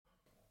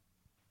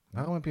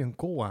Waarom heb je een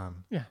kool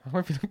aan? Ja,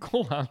 waarom heb je een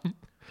kool aan?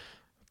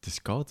 Het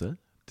is koud, hè?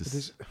 Het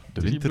is,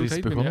 De winter is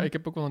begonnen. Ja, ik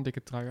heb ook wel een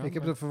dikke trui aan. ik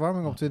heb de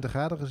verwarming op 20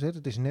 graden gezet.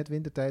 Het is net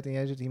wintertijd en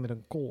jij zit hier met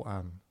een kool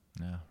aan.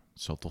 Ja,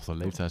 het zal toch de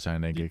leeftijd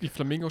zijn, denk ik. Die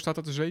flamingo staat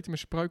er te zweten met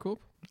zijn pruik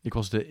op. Ik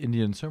was de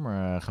Indian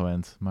Summer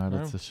gewend, maar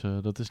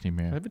dat is niet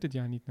meer. Dat hebben we dit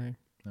jaar niet, nee.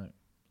 Nee.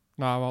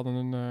 Nou, we hadden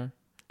een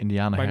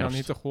Indianen bijna herfst.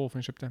 niet een golf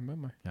in september.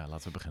 Maar... Ja,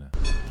 laten we beginnen.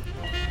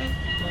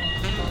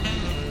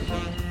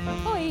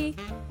 Hoi,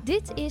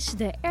 dit is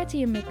de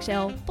RTM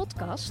XL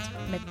podcast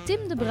met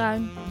Tim de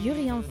Bruin,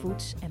 Jurian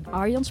Voets en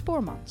Arjan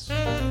Spoormans.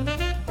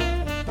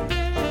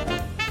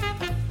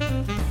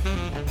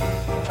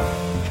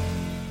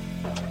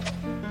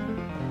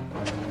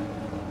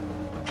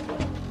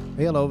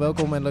 Hey, hallo,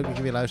 welkom en leuk dat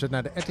je weer luistert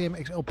naar de RTM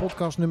XL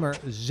podcast nummer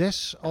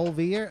 6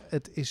 alweer.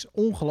 Het is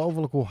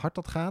ongelooflijk hoe hard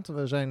dat gaat.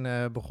 We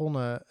zijn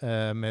begonnen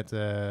met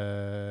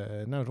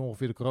zo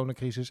ongeveer de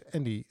coronacrisis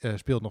en die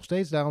speelt nog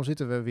steeds. Daarom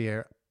zitten we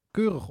weer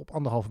keurig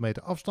op 1,5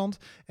 meter afstand.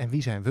 En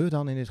wie zijn we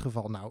dan in dit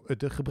geval? Nou,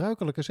 de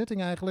gebruikelijke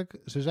setting eigenlijk.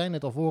 Ze zijn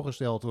net al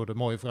voorgesteld door de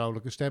mooie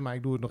vrouwelijke stem, maar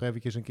ik doe het nog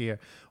eventjes een keer.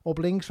 Op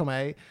links van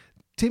mij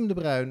Tim de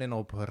Bruin en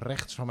op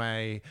rechts van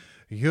mij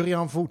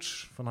Jurian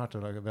Voets. Van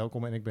harte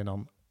welkom en ik ben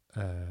dan...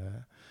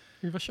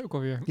 Wie was je ook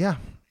alweer? Ja,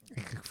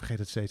 ik vergeet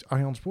het steeds.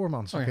 Arjan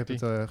Spoormans. Oh ja, ik heb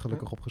het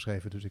gelukkig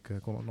opgeschreven, dus ik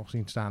kon het nog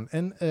zien staan.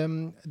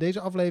 En deze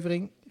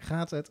aflevering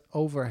gaat het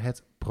over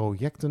het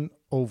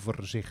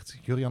Projectenoverzicht.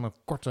 Jurian, een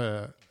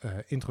korte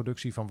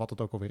introductie van wat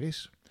het ook alweer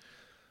is.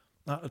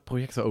 Nou, het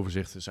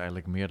projectenoverzicht is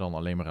eigenlijk meer dan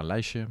alleen maar een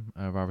lijstje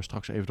waar we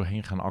straks even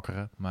doorheen gaan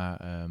akkeren.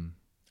 Maar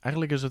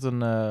eigenlijk is het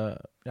een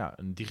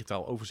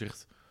digitaal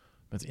overzicht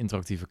met een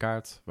interactieve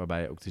kaart,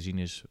 waarbij ook te zien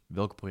is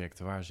welke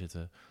projecten waar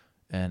zitten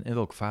en in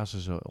welke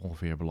fase ze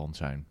ongeveer beland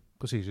zijn.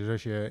 Precies, dus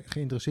als je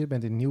geïnteresseerd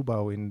bent in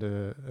nieuwbouw in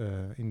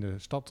de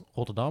stad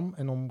Rotterdam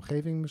en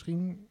omgeving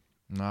misschien...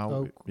 Nou,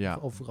 ook, ja.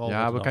 of vooral Ja,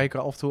 Rotterdam. we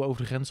kijken af en toe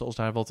over de grenzen als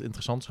daar wat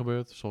interessants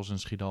gebeurt, zoals in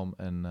Schiedam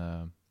en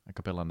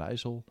Capelle aan de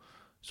IJssel. Daar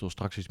zullen we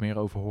straks iets meer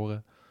over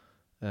horen.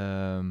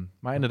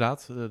 Maar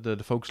inderdaad,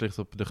 de focus ligt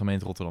op de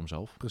gemeente Rotterdam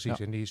zelf. Precies,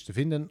 Ja. en die is te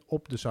vinden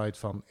op de site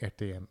van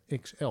RTM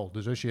XL.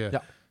 Dus als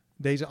je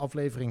deze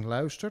aflevering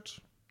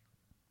luistert,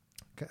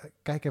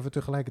 kijk even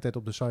tegelijkertijd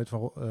op de site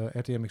van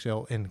RTM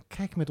XL en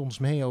kijk met ons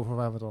mee over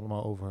waar we het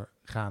allemaal over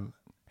gaan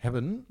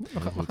hebben. We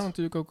gaan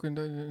natuurlijk ook in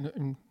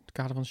het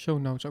kader van de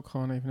show notes ook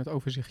gewoon even het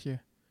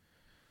overzichtje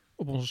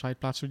op onze site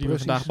plaatsen die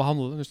Precies. we vandaag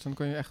behandelen. Dus dan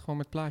kun je echt gewoon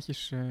met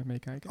plaatjes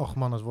meekijken. Och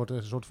man, het wordt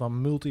een soort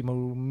van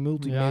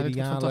multimediale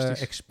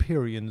fantastisch.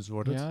 experience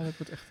wordt het. Ja, dat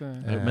wordt echt...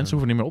 Mensen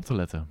hoeven niet meer op te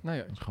letten. nou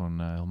ja, Het is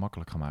gewoon heel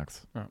makkelijk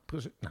gemaakt.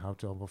 Precies. Nou, het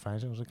zou wel fijn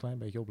zijn als ze een klein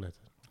beetje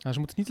opletten. nou, ze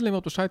moeten niet alleen maar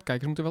op de site kijken,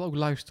 ze moeten wel ook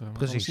luisteren. Want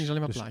Precies. anders zien ze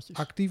alleen maar Dus plaatjes.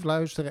 actief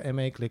luisteren en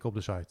meeklikken op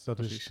de site. Dat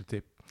is Precies. de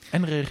tip.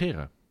 En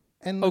reageren.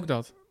 En Ook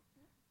dat.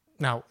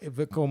 nou,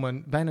 we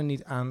komen bijna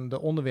niet aan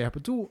de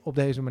onderwerpen toe op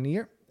deze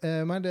manier.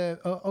 Maar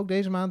ook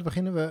deze maand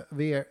beginnen we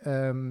weer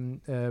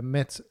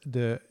met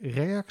de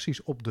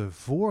reacties op de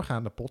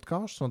voorgaande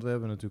podcast. Want we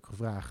hebben natuurlijk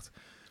gevraagd,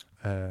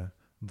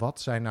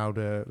 wat zijn nou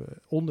de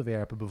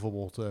onderwerpen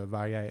bijvoorbeeld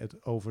waar jij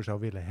het over zou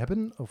willen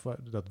hebben? Of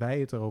dat wij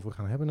het erover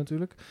gaan hebben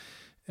natuurlijk.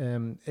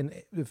 En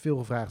veel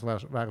gevraagd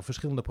waren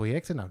verschillende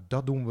projecten. Nou,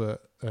 dat doen we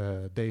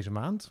deze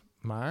maand.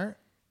 Maar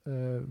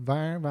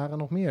waar waren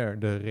nog meer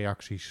de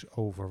reacties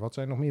over? Wat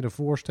zijn nog meer de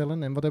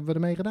voorstellen en wat hebben we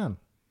ermee gedaan?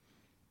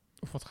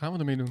 Of wat gaan we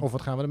ermee doen? Of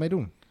wat gaan we ermee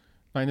doen?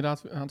 Nou,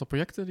 inderdaad, een aantal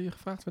projecten die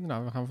gevraagd werden.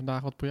 Nou, we gaan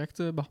vandaag wat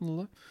projecten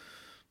behandelen.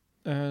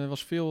 Er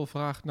was veel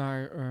vraag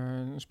naar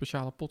een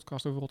speciale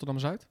podcast over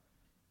Rotterdam-Zuid.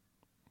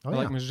 Dat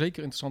lijkt me zeker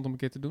interessant om een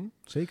keer te doen.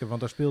 Zeker, want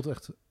daar speelt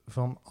echt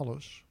van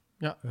alles.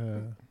 Ja.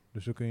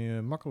 Dus daar kun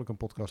je makkelijk een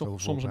podcast Toch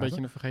over soms een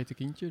voorpraten. beetje een vergeten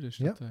kindje. Dus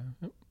Ja.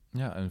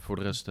 Ja, en voor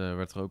de rest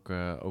werd er ook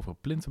over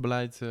het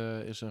plintenbeleid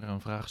is er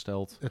een vraag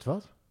gesteld. Het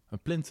wat? Een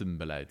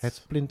plintenbeleid.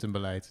 Het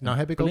plintenbeleid. Nou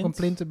heb ik ook Plint?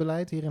 een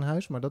plintenbeleid hier in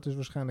huis, maar dat is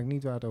waarschijnlijk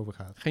niet waar het over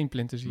gaat. Geen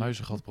plinten zien.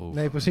 Muizengatproef.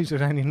 Nee, precies. Er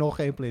zijn hier nog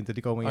geen plinten.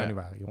 Die komen in Oh, ja.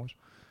 januari, jongens.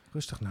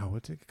 Rustig nou,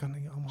 ik kan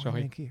niet allemaal Sorry.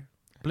 in één keer.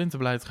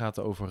 Plintenbeleid gaat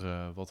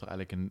over wat er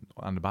eigenlijk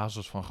aan de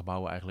basis van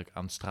gebouwen eigenlijk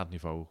aan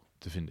straatniveau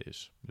te vinden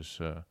is. Dus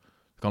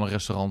het kan een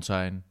restaurant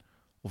zijn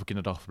of een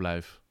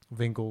kinderdagverblijf.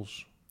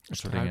 Winkels, Dat soort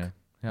struik. dingen.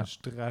 Ja. een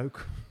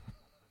struik.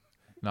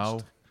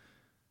 Nou,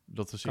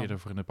 dat is Kan. eerder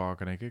voor in de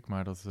parken, denk ik.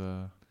 Maar dat...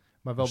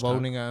 Maar wel Straat.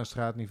 woningen aan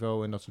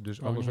straatniveau en dat ze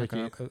dus alles wat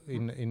je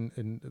Woningen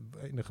in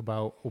een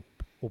gebouw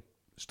op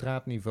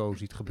straatniveau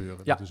ziet gebeuren.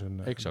 Ja, dat is een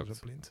exact. Dat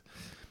is een plint.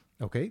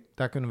 Oké,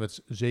 daar kunnen we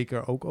het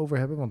zeker ook over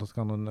hebben, want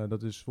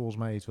dat is volgens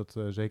mij iets wat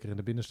zeker in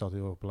de binnenstad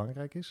heel erg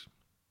belangrijk is.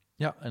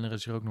 Ja, en er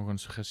is hier ook nog een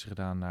suggestie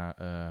gedaan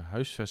naar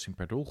huisvesting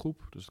per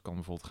doelgroep. Dus het kan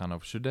bijvoorbeeld gaan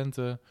over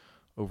studenten,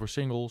 over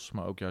singles,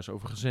 maar ook juist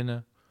over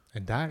gezinnen.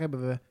 En daar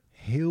hebben we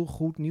heel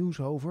goed nieuws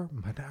over,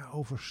 maar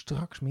daarover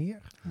straks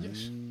meer.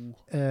 Yes.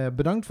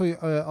 Bedankt voor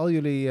al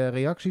jullie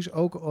reacties.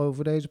 Ook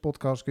over deze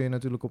podcast kun je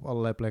natuurlijk op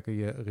allerlei plekken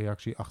je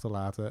reactie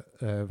achterlaten.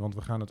 Want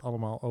we gaan het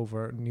allemaal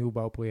over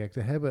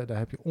nieuwbouwprojecten hebben. Daar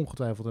heb je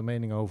ongetwijfeld een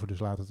mening over, dus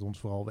laat het ons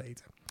vooral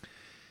weten.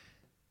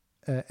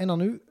 En dan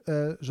nu,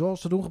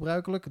 zoals te doen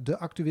gebruikelijk, de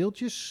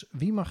actueeltjes.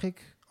 Wie mag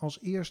ik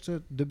als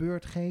eerste de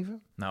beurt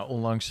geven? Nou,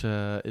 onlangs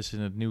is in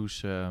het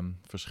nieuws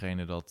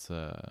verschenen dat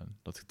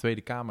de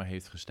Tweede Kamer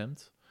heeft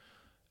gestemd.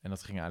 En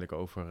dat ging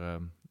eigenlijk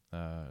over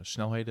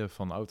snelheden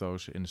van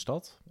auto's in de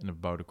stad, in de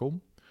bebouwde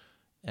kom.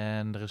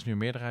 En er is nu een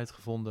meerderheid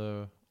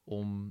gevonden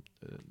om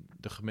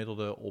de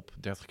gemiddelde op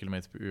 30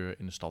 km per uur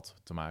in de stad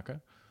te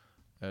maken.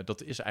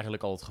 Dat is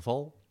eigenlijk al het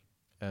geval.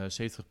 70%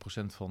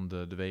 van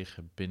de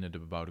wegen binnen de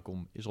bebouwde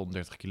kom is al een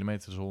 30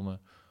 kilometer zone.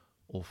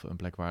 Of een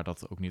plek waar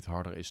dat ook niet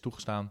harder is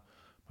toegestaan.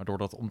 Maar door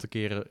dat om te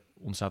keren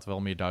ontstaat wel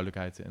meer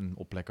duidelijkheid. En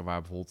op plekken waar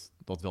bijvoorbeeld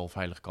dat wel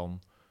veilig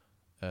kan,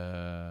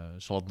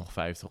 zal het nog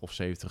 50 of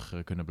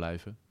 70 kunnen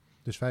blijven.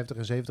 Dus 50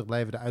 en 70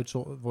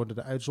 worden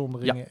de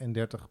uitzonderingen en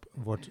 30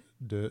 wordt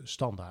de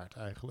standaard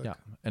eigenlijk. Ja,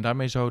 en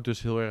daarmee zou het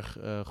dus heel erg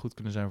goed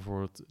kunnen zijn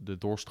voor de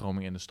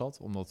doorstroming in de stad.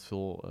 Omdat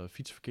veel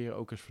fietsverkeer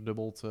ook is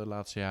verdubbeld de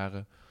laatste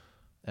jaren.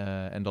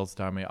 En dat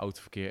daarmee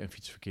autoverkeer en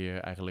fietsverkeer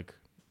eigenlijk,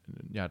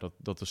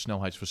 dat de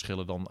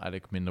snelheidsverschillen dan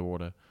eigenlijk minder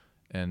worden.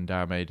 En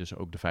daarmee dus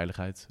ook de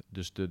veiligheid.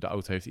 Dus de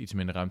auto heeft iets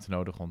minder ruimte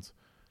nodig, want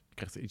je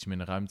krijgt iets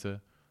minder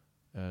ruimte.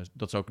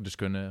 Dat zou dus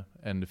kunnen.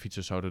 En de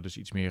fietsers zouden dus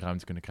iets meer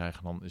ruimte kunnen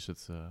krijgen. Dan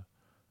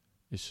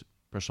is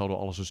per saldo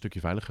alles een stukje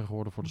veiliger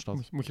geworden voor de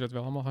stad. Moet je dat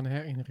wel allemaal gaan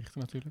herinrichten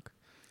natuurlijk.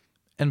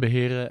 En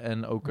beheren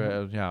en ook,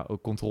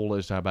 ook controle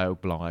is daarbij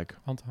ook belangrijk.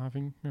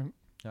 Handhaving,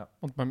 Ja.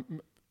 Want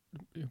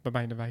bij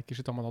mij in de wijk is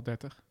het allemaal al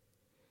 30.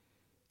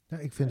 Ja,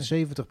 ik vind 70%...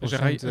 Ze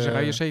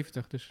rijden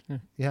 70, dus...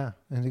 Ja,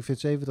 en ik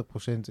vind 70%...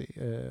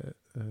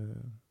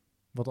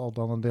 wat al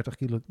dan een 30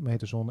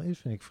 kilometer zone is,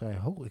 vind ik vrij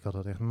hoog. Ik had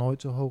dat echt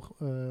nooit zo hoog.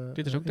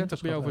 Dit is ook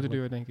 30 bij jou voor de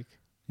deur, denk ik.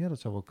 Ja, dat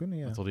zou wel kunnen,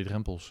 ja. Met al die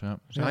drempels, ja.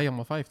 Ze rijden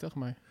allemaal 50,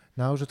 maar...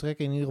 Nou, ze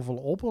trekken in ieder geval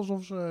op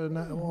alsof ze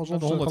ze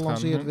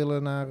gelanceerd gaan,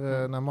 willen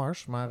naar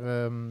Mars.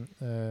 Maar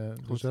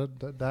dus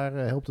daar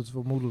helpt het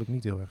vermoedelijk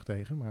niet heel erg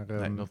tegen. Maar,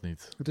 Nee, dat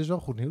niet. Het is wel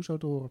goed nieuws, zo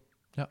te horen.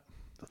 Ja.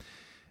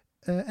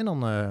 En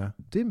dan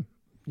Tim,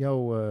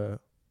 jouw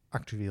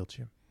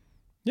actueeltje.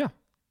 Ik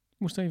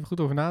moest er even goed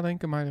over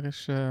nadenken, maar er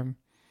is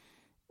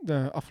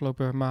de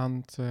afgelopen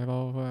maand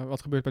wel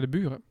wat gebeurd bij de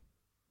buren.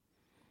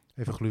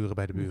 Even gluren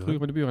bij de buren. Gluren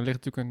bij de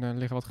buren. Er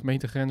liggen wat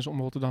gemeentegrenzen om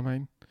Rotterdam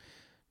heen.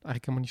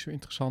 Eigenlijk helemaal niet zo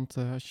interessant.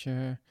 Als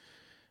je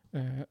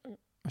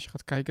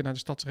gaat kijken naar de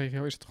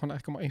stadsregio, is het gewoon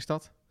eigenlijk allemaal één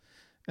stad.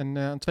 En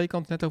aan twee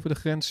kanten, net over de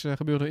grens,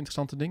 gebeuren er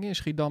interessante dingen. In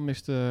Schiedam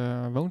is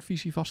de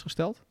woonvisie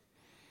vastgesteld.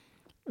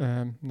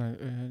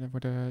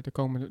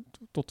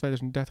 Tot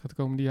 2030, de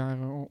komende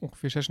jaren,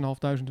 ongeveer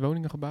 6.500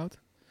 woningen gebouwd.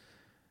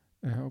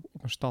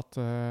 Op een stad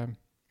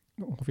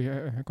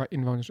ongeveer qua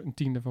inwoners een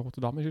tiende van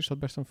Rotterdam is. Dus dat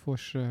best een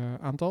fors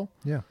aantal.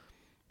 Ja.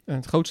 En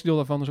het grootste deel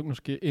daarvan is ook nog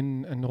eens een keer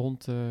in en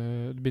rond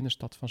de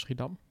binnenstad van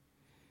Schiedam.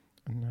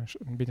 Een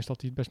binnenstad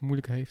die het best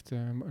moeilijk heeft.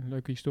 Een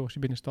leuke historische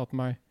binnenstad,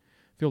 maar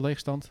veel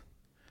leegstand.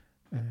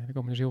 Er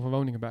komen dus heel veel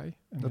woningen bij.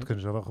 En Dat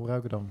kunnen ze wel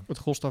gebruiken dan. Het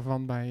gros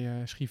daarvan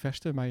bij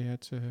Schievesten, bij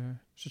het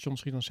station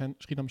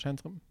Schiedam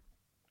Centrum.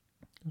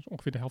 Dat is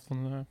ongeveer de helft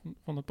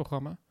van het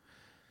programma.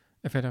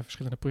 En verder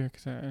verschillende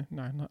projecten.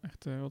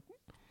 Echt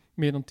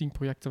meer dan 10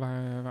 projecten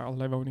waar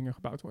allerlei woningen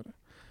gebouwd worden.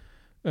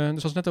 Dus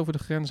dat is net over de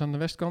grens aan de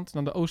westkant. En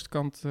aan de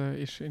oostkant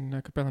is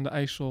in Capelle aan de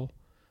IJssel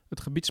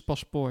het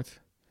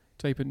gebiedspaspoort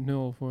 2.0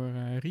 voor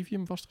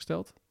Rivium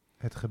vastgesteld.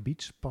 Het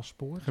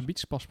gebiedspaspoort?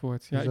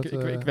 Gebiedspaspoort. Ja, ik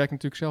werk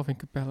natuurlijk zelf in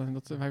Capelle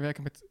en wij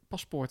werken met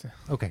paspoorten.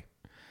 Oké. Ik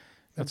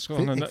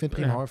vind het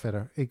prima hoor,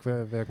 verder. Ik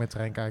werk met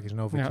treinkaartjes en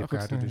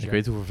overchipkaarten. Dus ik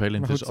weet hoe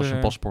vervelend het is als je een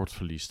paspoort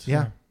verliest.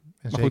 Ja,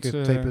 en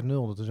zeker goed, 2.0,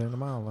 dat is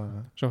helemaal...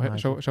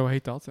 Zo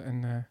heet dat.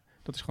 En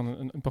dat is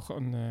gewoon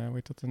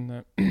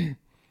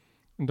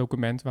een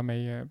document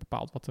waarmee je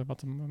bepaalt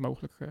wat er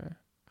mogelijk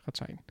gaat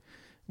zijn.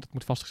 Dat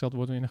moet vastgesteld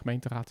worden in de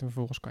gemeenteraad en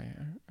vervolgens kan je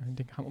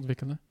dingen gaan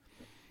ontwikkelen.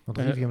 Want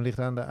Rivium ligt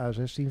aan de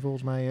A16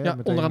 volgens mij. Ja,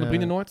 meteen, onderaan de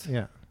Brienenoord.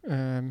 Ja.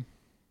 Je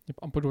hebt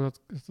amper door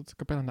dat het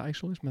Capelle aan de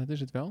IJssel is, maar dat is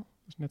het wel.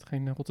 Dat is net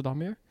geen Rotterdam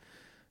meer.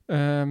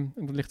 En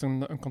er ligt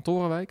een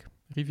kantorenwijk,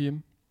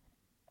 Rivium.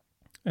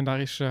 En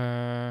daar is 2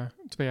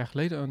 jaar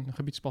geleden een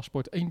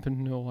gebiedspaspoort 1.0,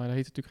 dat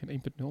heet natuurlijk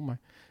geen 1.0, maar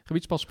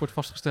gebiedspaspoort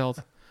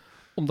vastgesteld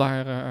om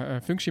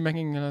daar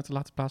functiemenging te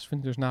laten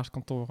plaatsvinden. Dus naast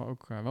kantoren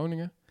ook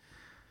woningen.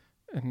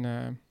 En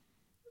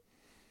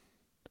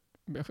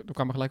er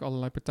kwamen gelijk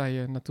allerlei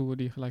partijen naartoe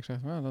die gelijk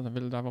zeiden, dan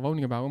willen we daar wel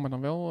woningen bouwen, maar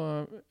dan wel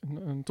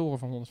een toren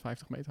van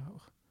 150 meter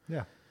hoog.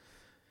 Ja.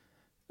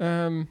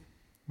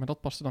 Maar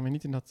dat paste dan weer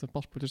niet in dat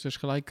paspoort. Dus er is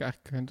gelijk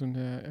eigenlijk toen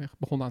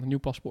begonnen aan een nieuw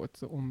paspoort,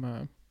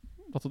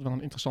 dat het wel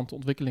een interessante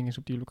ontwikkeling is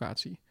op die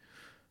locatie.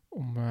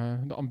 Om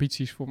de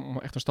ambities om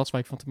echt een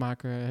stadswijk van te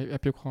maken,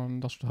 heb je ook gewoon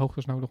dat soort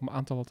hoogtes nodig om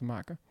aantallen te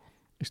maken.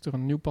 Is er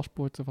een nieuw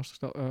paspoort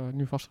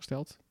nu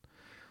vastgesteld,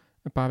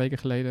 een paar weken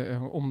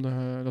geleden, om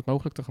dat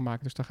mogelijk te gaan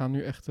maken. Dus daar gaan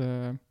nu echt,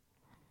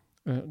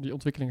 die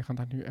ontwikkelingen gaan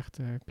daar nu echt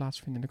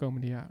plaatsvinden in de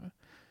komende jaren.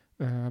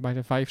 Bij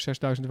de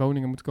 5.000-6.000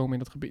 woningen moeten komen in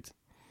dat gebied.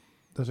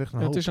 Dat is echt een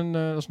hoop. Dat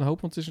is een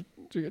hoop, want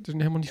het is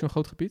helemaal niet zo'n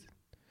groot gebied.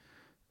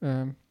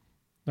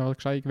 Wat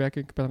ik zei, ik werk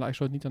in Capelle aan de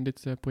IJssel niet aan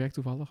dit project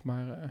toevallig,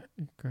 maar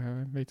ik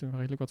weet er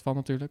redelijk wat van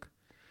natuurlijk.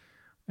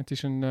 Het is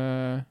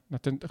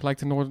gelijk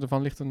ten noorden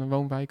ervan ligt een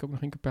woonwijk, ook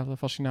nog in Capelle,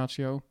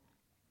 Fascinatio.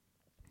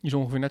 Die is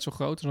ongeveer net zo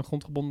groot als een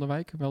grondgebonden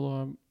wijk.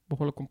 Wel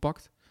behoorlijk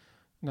compact.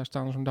 En daar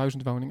staan er zo'n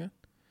 1000 woningen.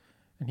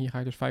 En hier ga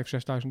je dus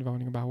 5.000, 6.000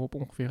 woningen bouwen op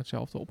ongeveer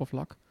hetzelfde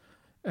oppervlak.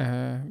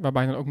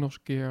 Waarbij dan ook nog eens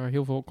een keer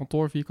heel veel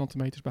kantoorvierkante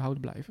meters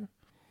behouden blijven.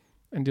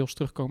 En deels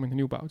terugkomen in de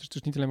nieuwbouw. Dus het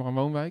is niet alleen maar een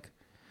woonwijk.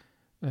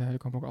 Er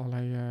komen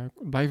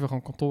ook blijven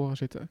gewoon kantoren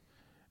zitten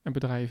en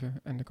bedrijven.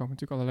 En er komen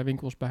natuurlijk allerlei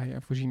winkels bij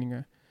en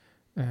voorzieningen.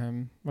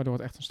 Waardoor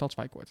het echt een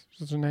stadswijk wordt. Dus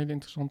dat is een hele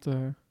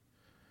interessante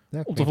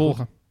om te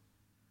volgen.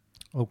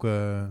 Ook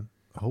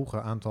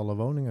hoge aantallen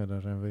woningen.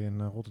 Daar zijn we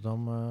in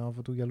Rotterdam af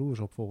en toe jaloers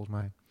op, volgens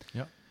mij.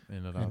 Ja,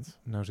 inderdaad.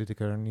 En nou zit ik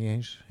er niet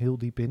eens heel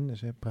diep in.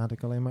 Dus praat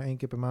ik alleen maar 1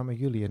 keer per maand met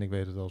jullie. En ik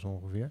weet het al zo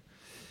ongeveer.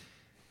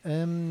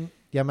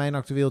 Mijn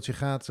actueeltje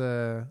gaat...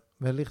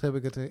 wellicht heb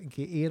ik het een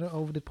keer eerder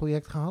over dit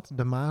project gehad.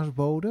 De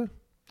Maasbode.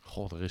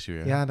 God, daar is hij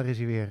weer. Ja, daar is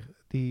hij weer.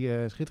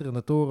 Die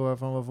schitterende toren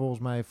waarvan we volgens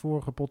mij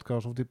vorige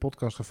podcast... of dit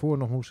podcast ervoor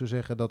nog moesten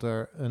zeggen... dat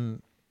er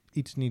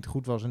iets niet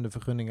goed was in de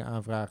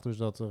vergunningenaanvraag. Dus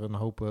dat er een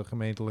hoop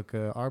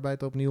gemeentelijke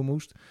arbeid opnieuw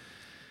moest.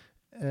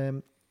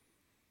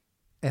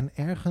 En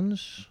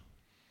ergens...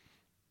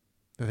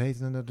 we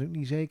weten het natuurlijk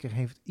niet zeker...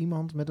 heeft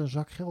iemand met een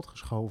zak geld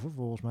geschoven,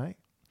 volgens mij.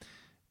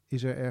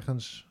 Is er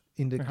ergens...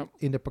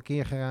 In de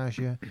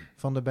parkeergarage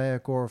van de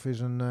Bijenkorf is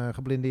een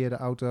geblindeerde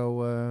auto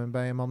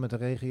bij een man met een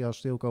regenjas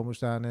stil komen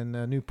staan.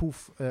 En nu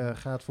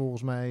gaat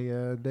volgens mij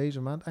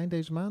eind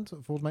deze maand.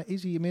 Volgens mij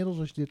is hij inmiddels,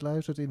 als je dit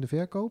luistert, in de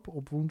verkoop.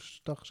 Op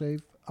woensdag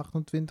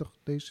 28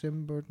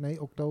 december,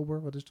 nee,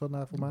 oktober. Wat is het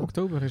vandaag voor maand?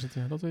 Oktober is het,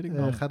 ja, dat weet ik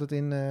wel. Gaat het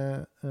in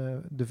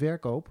de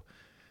verkoop.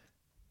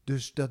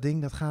 Dus dat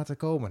ding, dat gaat er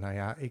komen. Nou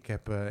ja, ik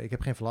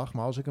heb geen vlag,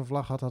 maar als ik een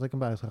vlag had, had ik hem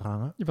buiten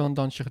gehangen. Je hebt wel een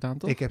dansje gedaan,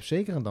 toch? Ik heb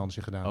zeker een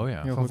dansje gedaan. Oh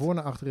ja. Van voor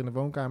naar achter in de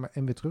woonkamer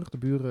en weer terug. De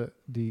buren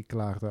die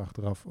klaagden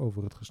achteraf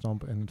over het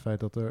gestamp en het feit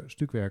dat er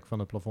stukwerk van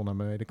het plafond naar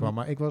beneden kwam.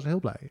 Maar ik was heel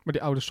blij. Maar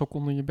die oude sok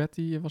onder je bed,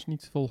 die was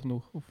niet vol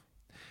genoeg? Of?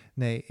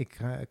 Nee,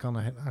 ik kan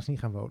er helaas niet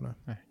gaan wonen.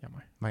 Nee,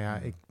 jammer. Maar ja,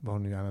 ik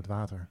woon nu aan het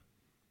water.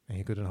 En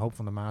je kunt een hoop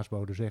van de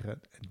Maasbode zeggen.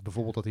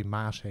 Bijvoorbeeld dat hij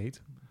Maas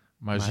heet.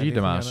 Maar zie je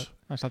de Maas?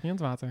 Hij staat niet aan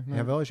het water. Nee.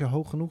 Ja, wel als je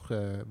hoog genoeg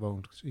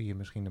woont, zie je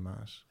misschien de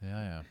Maas.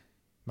 Ja.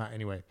 Maar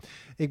anyway,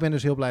 ik ben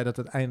dus heel blij dat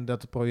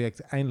het project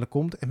eindelijk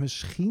komt. En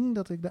misschien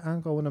dat ik de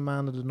aankomende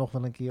maanden er nog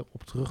wel een keer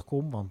op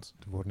terugkom. Want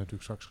er wordt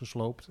natuurlijk straks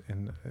gesloopt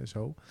en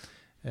zo.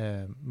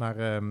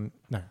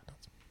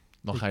 Dat.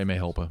 Dan ga je mee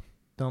helpen.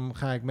 Dan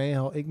ga ik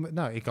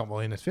meehelpen. Ik kan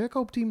wel in het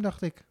verkoopteam,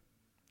 dacht ik.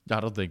 Ja,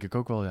 dat denk ik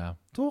ook wel, ja.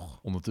 Toch?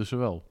 Ondertussen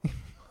wel.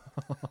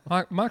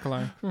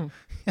 Makelaar.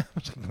 Ja,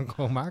 misschien kan ik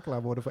gewoon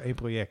makelaar worden voor 1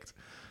 project.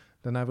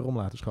 Daarna weer om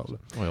laten scholen.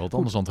 Oh, heel wat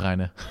anders aan het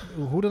rijden.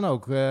 Hoe dan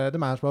ook, de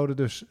Maasbode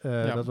dus.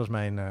 Dat was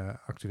mijn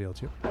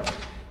actueeltje.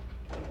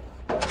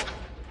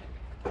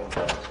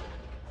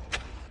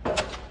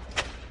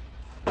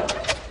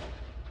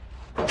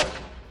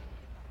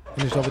 En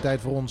is het alweer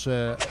tijd voor ons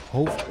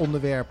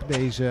hoofdonderwerp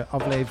deze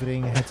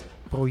aflevering. Het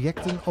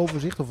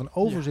projectenoverzicht of een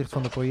overzicht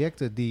van de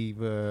projecten die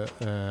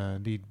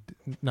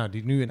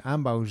nu in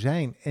aanbouw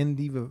zijn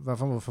en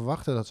waarvan we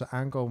verwachten dat ze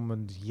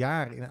aankomend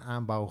jaar in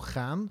aanbouw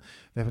gaan.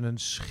 We hebben een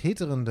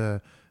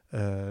schitterende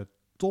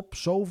top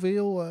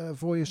zoveel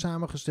voor je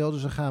samengesteld,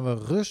 dus daar gaan we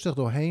rustig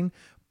doorheen.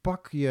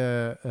 Pak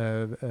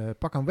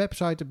een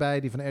website erbij,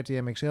 die van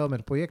RTM XL met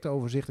een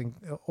projectenoverzicht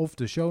of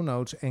de show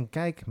notes. En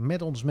kijk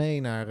met ons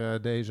mee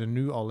naar deze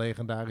nu al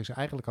legendarische.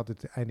 Eigenlijk had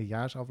het de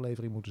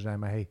eindejaarsaflevering moeten zijn,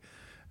 maar hey,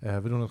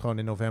 we doen het gewoon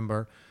in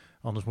november.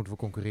 Anders moeten we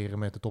concurreren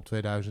met de top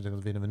 2000 en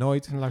dat winnen we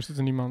nooit. Dan luistert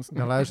er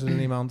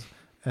niemand.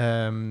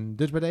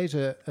 Dus bij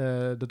deze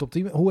de top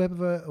 10. Hoe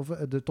hebben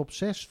we de top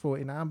 6 voor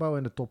in aanbouw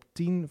en de top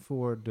 10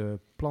 voor de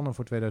plannen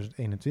voor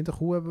 2021?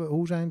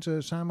 Hoe zijn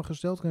ze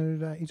samengesteld? Kunnen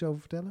jullie daar iets over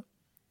vertellen?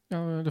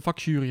 Ja, de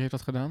vakjury heeft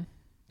dat gedaan.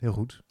 Heel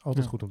goed.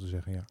 Altijd goed om te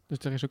zeggen, ja. Dus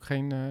er is ook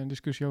geen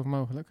discussie over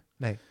mogelijk.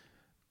 Nee.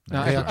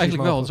 Nou,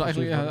 eigenlijk wel. Dus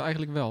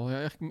eigenlijk wel. Ja,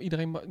 eigenlijk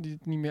iedereen die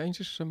het niet mee eens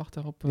is, mag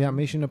daarop... Ja,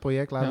 missie een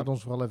project. Laat het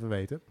ons vooral even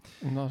weten.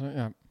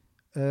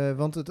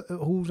 Want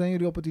hoe zijn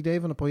jullie op het idee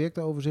van een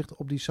projectenoverzicht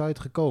op die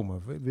site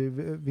gekomen?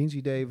 Wiens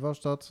idee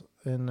was dat?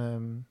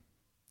 En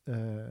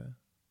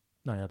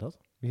dat.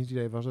 Wiens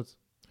idee was het?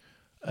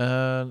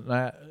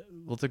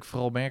 Wat ik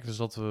vooral merk is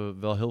dat we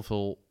wel heel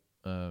veel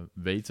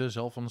weten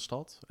zelf van de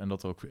stad. En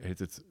dat er ook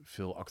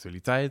veel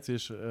actualiteit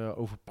is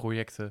over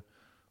projecten.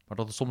 Maar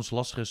dat het soms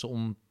lastig is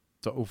om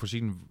te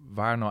overzien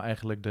waar nou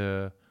eigenlijk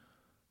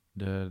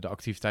de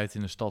activiteit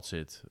in de stad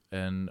zit.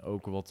 En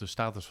ook wat de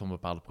status van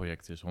bepaalde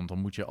projecten is. Want dan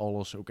moet je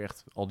alles ook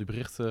echt, al die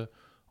berichten,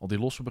 al die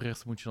losse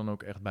berichten moet je dan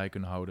ook echt bij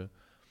kunnen houden.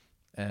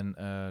 En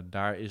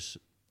daar is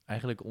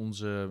eigenlijk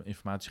onze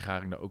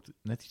informatiegaring daar ook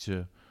net iets...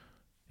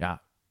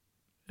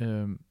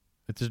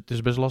 Het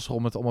is best lastig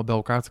om het allemaal bij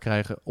elkaar te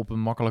krijgen op een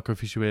makkelijke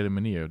visuele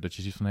manier. Dat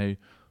je ziet van,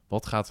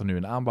 wat gaat er nu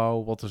in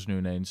aanbouw? Wat is nu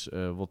ineens,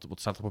 wat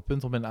staat er op het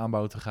punt om in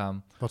aanbouw te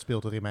gaan? Wat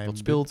speelt er in mijn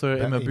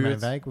buurt? Mijn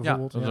wijk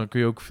bijvoorbeeld? Ja, dan kun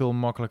je ook veel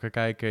makkelijker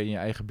kijken in je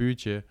eigen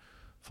buurtje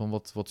van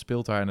wat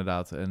speelt daar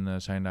inderdaad.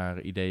 En zijn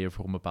daar ideeën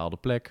voor een bepaalde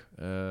plek?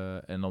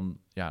 En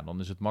dan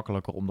is het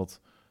makkelijker om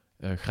dat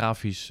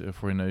grafisch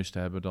voor je neus te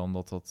hebben dan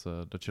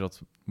dat je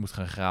dat moet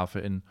gaan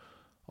graven in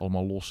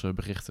allemaal losse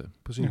berichten.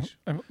 Precies.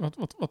 Ja, en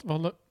wat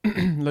wel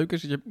leuk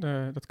is,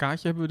 dat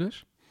kaartje hebben we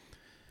dus.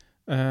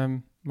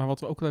 Maar wat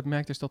we ook hebben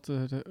gemerkt is dat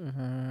het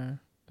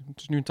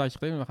is nu een tijdje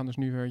geleden. We gaan dus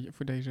nu weer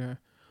voor deze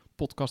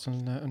podcast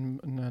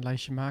een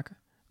lijstje maken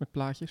met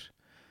plaatjes.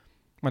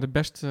 Maar de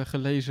best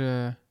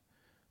gelezen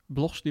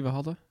blogs die we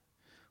hadden,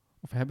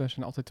 of hebben,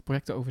 zijn altijd de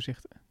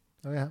projectenoverzichten.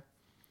 Oh ja.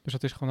 Dus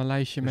dat is gewoon een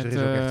lijstje Dus met... er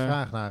is ook echt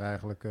vraag naar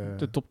eigenlijk.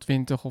 De top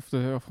 20 of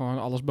gewoon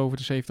alles boven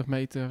de 70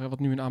 meter, wat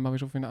nu in aanbouw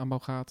is of in de aanbouw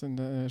gaat. En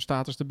de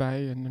status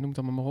erbij en noem het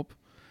allemaal maar op.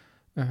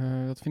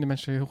 Dat vinden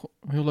mensen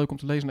heel leuk om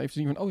te lezen en even te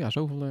zien van, oh ja,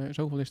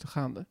 zoveel is er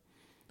gaande.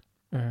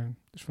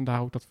 Dus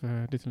vandaar ook dat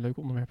we dit een leuk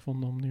onderwerp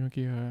vonden om nu een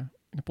keer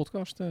in de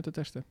podcast te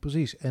testen.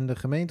 Precies. En de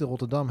gemeente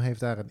Rotterdam heeft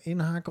daar een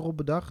inhaker op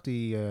bedacht.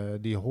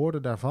 Die hoorde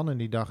daarvan en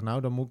die dacht,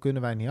 nou, dan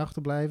kunnen wij niet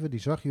achterblijven. Die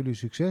zag jullie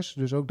succes.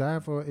 Dus ook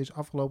daarvoor is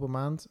afgelopen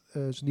maand,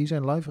 die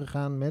zijn live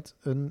gegaan met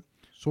een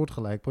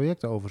soortgelijk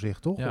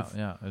projectenoverzicht, toch?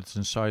 Ja, het is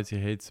een site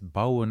die heet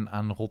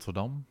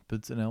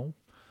bouwenaanrotterdam.nl.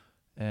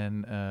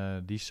 En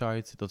die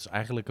site, dat is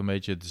eigenlijk een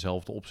beetje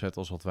dezelfde opzet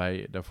als wat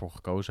wij daarvoor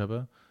gekozen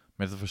hebben.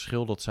 Met het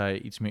verschil dat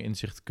zij iets meer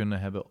inzicht kunnen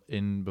hebben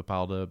in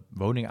bepaalde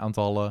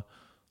woningaantallen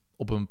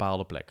op een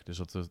bepaalde plek.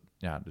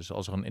 Dus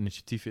als er een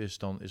initiatief is,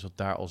 dan is dat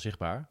daar al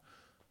zichtbaar.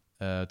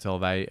 Terwijl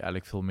wij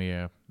eigenlijk veel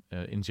meer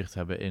inzicht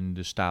hebben in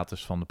de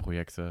status van de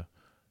projecten,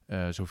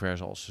 zover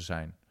zoals ze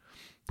zijn.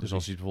 Dus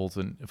als je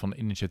bijvoorbeeld van een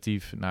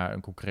initiatief naar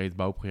een concreet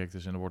bouwproject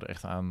is en er wordt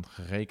echt aan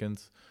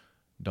gerekend,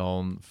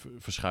 dan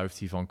verschuift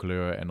hij van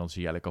kleur en dan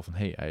zie je eigenlijk al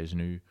van, hij is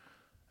nu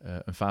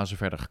een fase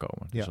verder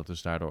gekomen. Dus dat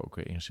is daardoor ook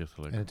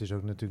inzichtelijk. En het is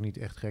ook natuurlijk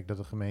niet echt gek dat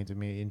de gemeente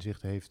meer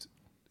inzicht heeft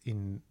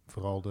in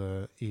vooral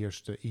de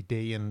eerste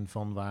ideeën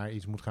van waar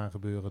iets moet gaan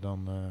gebeuren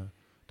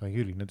dan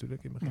jullie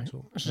natuurlijk in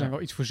beginsel. Ze zijn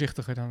wel iets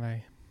voorzichtiger dan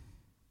wij.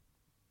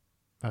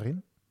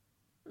 Waarin?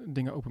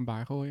 Dingen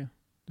openbaar gooien.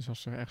 Dus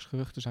als er ergens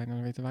geruchten zijn,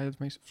 dan weten wij het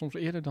meest soms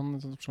eerder dan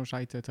dat het op zo'n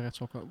site terecht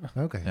zal komen.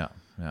 Oké. Ja.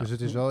 Dus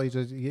het is wel iets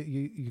dat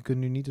je kunt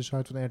nu niet de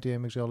site van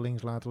RTM XL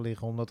links laten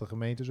liggen omdat de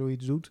gemeente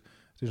zoiets doet.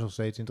 Het is nog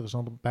steeds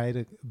interessant om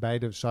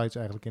beide sites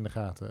eigenlijk in de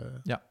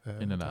gaten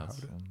inderdaad.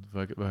 te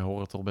houden. Wij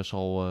horen toch best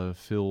wel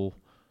veel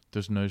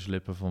tussen neus en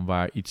lippen van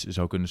waar iets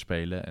zou kunnen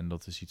spelen. En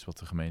dat is iets wat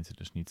de gemeente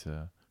dus niet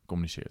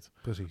communiceert.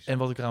 Precies. En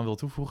wat ik eraan wil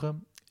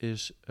toevoegen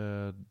is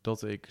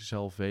dat ik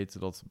zelf weet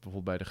dat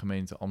bijvoorbeeld bij de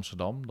gemeente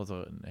Amsterdam dat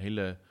er een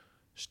hele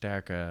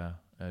sterke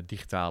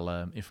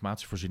digitale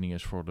informatievoorziening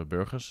is voor de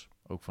burgers,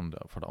 ook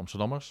voor de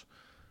Amsterdammers.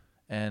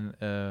 En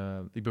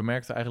ik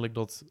bemerkte eigenlijk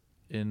dat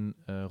in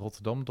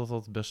Rotterdam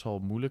dat best wel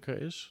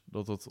moeilijker is.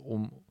 Dat het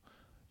om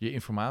je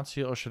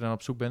informatie, als je daar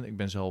op zoek bent. Ik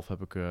ben zelf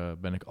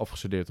ben ik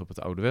afgestudeerd op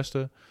het Oude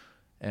Westen.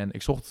 En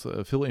ik zocht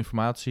veel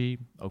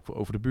informatie, ook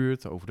over de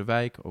buurt, over de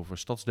wijk, over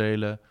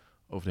stadsdelen,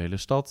 over de hele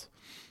stad.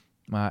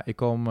 Maar ik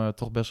kwam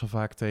toch best wel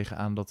vaak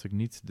tegenaan dat ik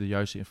niet de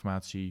juiste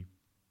informatie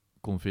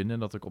kon vinden.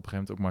 Dat ik op een gegeven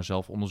moment ook maar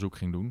zelf onderzoek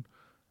ging doen.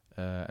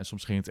 En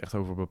soms ging het echt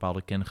over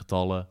bepaalde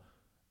kengetallen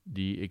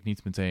die ik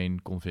niet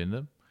meteen kon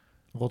vinden.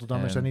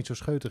 Rotterdam is daar niet zo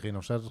scheutig in,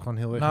 of staat het gewoon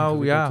heel erg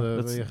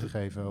ingewikkeld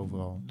weergegeven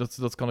overal?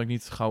 Dat kan ik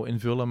niet gauw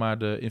invullen, maar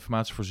de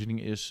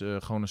informatievoorziening is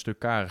gewoon een stuk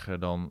kariger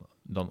dan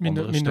andere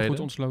minder steden. goed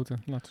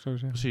ontsloten, laten we zo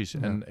zeggen. Precies,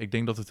 Ja. en ik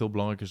denk dat het heel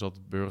belangrijk is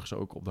dat burgers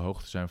ook op de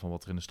hoogte zijn van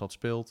wat er in de stad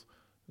speelt.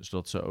 Dus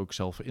dat ze ook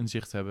zelf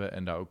inzicht hebben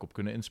en daar ook op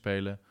kunnen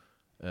inspelen.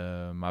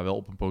 Maar wel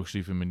op een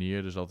positieve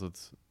manier, dus dat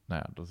het...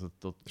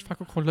 Het is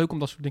vaak ook gewoon leuk om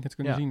dat soort dingen te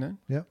kunnen zien, hè?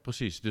 Ja.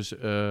 Precies, dus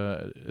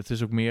het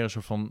is ook meer een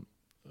soort van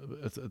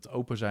het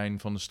open zijn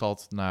van de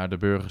stad naar de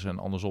burgers en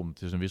andersom.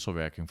 Het is een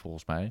wisselwerking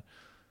volgens mij.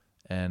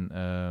 En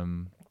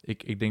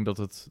ik denk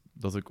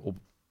dat ik op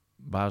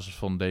basis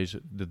van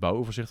dit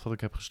bouwoverzicht wat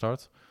ik heb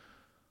gestart,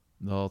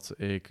 dat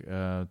ik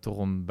toch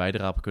een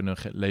bijdrage heb kunnen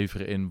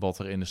leveren in wat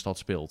er in de stad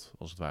speelt,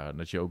 als het ware.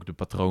 Dat je ook de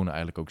patronen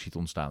eigenlijk ook ziet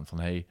ontstaan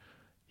van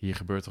hier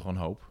gebeurt er gewoon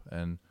hoop.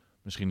 En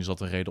misschien is dat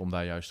een reden om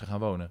daar juist te gaan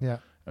wonen.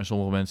 Ja. En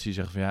sommige mensen die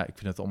zeggen van ik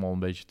vind het allemaal een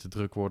beetje te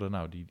druk worden.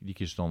 Nou, die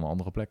kiezen dan een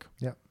andere plek.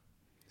 Ja.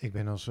 Ik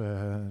ben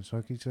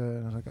zal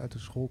ik uit de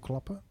school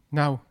klappen?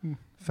 Nou,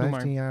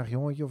 15-jarig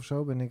jongetje of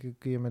zo ben ik een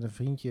keer met een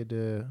vriendje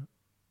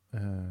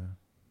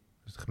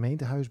het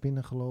gemeentehuis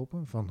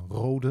binnengelopen van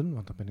Roden,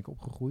 want daar ben ik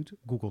opgegroeid.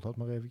 Google dat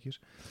maar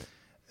eventjes.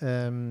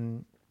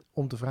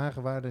 Om te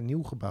vragen waar er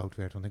nieuw gebouwd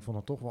werd, want ik vond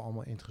het toch wel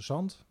allemaal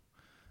interessant.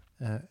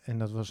 En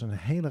dat was een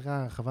hele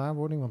rare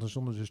gewaarwording, want er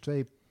stonden dus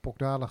 2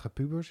 pokdalige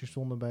pubers. Die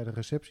stonden bij de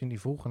receptie en die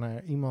vroegen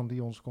naar iemand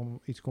die ons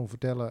iets kon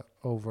vertellen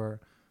over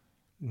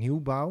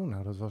nieuwbouw.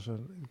 Nou, dat was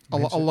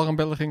alle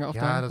alarmbellen gingen af.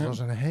 Ja, dat was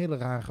een hele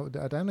rare...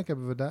 Uiteindelijk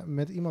hebben we daar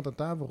met iemand aan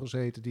tafel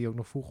gezeten die ook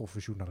nog vroeg of we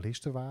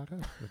journalisten waren.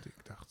 Dat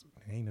ik dacht,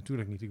 nee,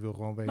 natuurlijk niet. Ik wil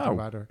gewoon weten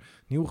waar er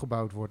nieuw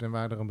gebouwd wordt en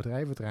waar er een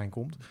bedrijventerrein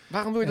komt.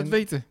 Waarom wil je dat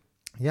weten?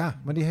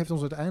 Ja, maar die heeft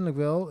ons uiteindelijk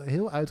wel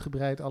heel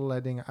uitgebreid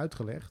allerlei dingen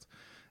uitgelegd.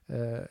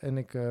 En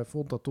ik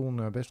vond dat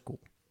toen best cool.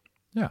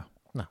 Ja.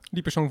 Nou.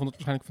 Die persoon vond het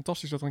waarschijnlijk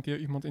fantastisch dat er een keer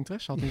iemand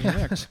interesse had in zijn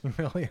werk.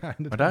 Wel,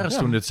 maar daar is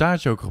toen dit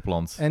zaadje ook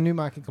geplant. En nu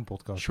maak ik een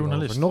podcast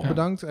Journalist. over. Nog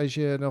bedankt als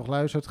je nog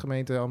luistert,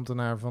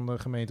 gemeenteambtenaar van de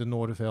gemeente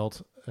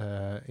Noorderveld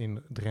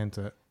in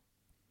Drenthe.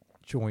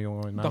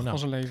 Jongen. Dag van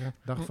zijn leven.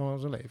 Dag van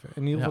zijn leven.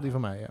 In ieder geval die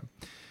van mij, ja.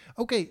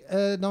 Oké,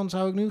 dan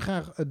zou ik nu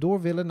graag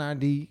door willen naar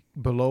die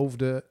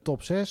beloofde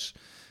top 6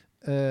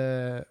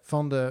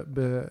 van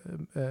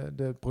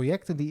de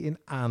projecten die in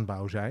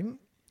aanbouw zijn.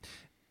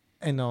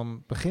 En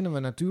dan beginnen we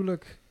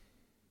natuurlijk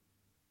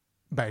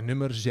bij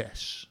nummer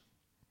 6.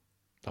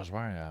 Dat is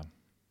waar, ja.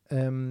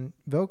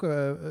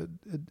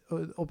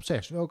 Op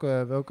 6,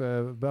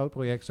 welke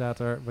bouwproject staat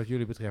er wat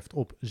jullie betreft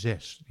op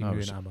 6 die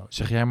nu in aanbouw is?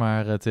 Zeg jij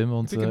maar, Tim,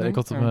 want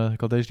ik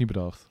had deze niet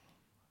bedacht.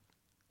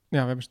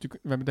 Ja, we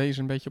hebben deze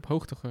een beetje op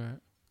hoogte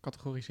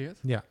gecategoriseerd.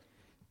 Ja.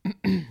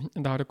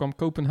 En daardoor kwam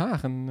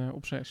Kopenhagen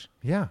op 6.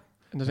 Ja.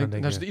 En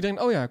dan zit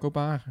iedereen, oh ja,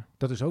 Kopenhagen.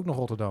 Dat is ook nog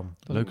Rotterdam.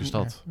 Leuke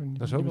stad.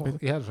 Dat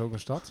is ook een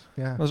stad.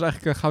 Ja. Dat is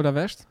eigenlijk Gouda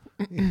West.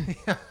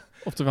 Ja.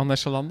 Oftewel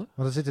Nesselanden.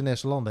 Want dat zit in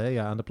Nesselanden, hè?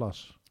 Ja, aan de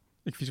plas.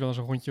 Ik fiets wel eens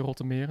een rondje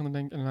Rottermeer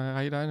en dan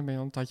rij je daar en dan ben je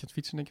al een tijdje aan het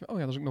fietsen en denk je, oh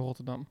ja, dat is ook nog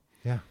Rotterdam.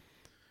 Ja.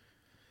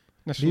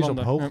 Nesselanden.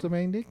 Die is op hoogte,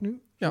 meende ik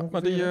nu? Ja,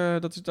 maar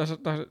daar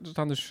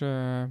staan dus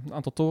een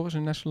aantal torens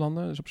in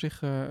Nesselanden. Dus op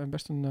zich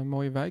best een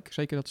mooie wijk.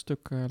 Zeker dat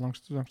stuk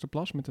langs de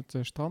plas met het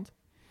strand.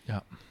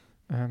 Ja.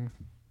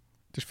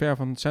 Het is ver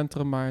van het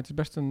centrum, maar het is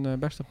best een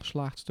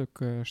geslaagd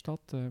stuk stad.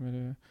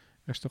 Met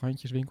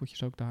restaurantjes,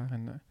 winkeltjes ook daar.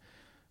 En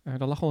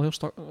daar lag al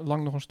heel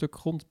lang nog een stuk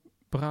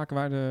grondbraak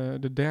waar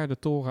de derde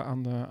toren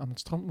aan het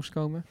strand moest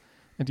komen.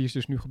 En die is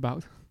dus nu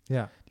gebouwd.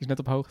 Ja. Die is net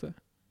op hoogte.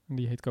 En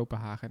die heet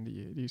Kopenhagen en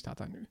die staat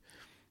daar nu.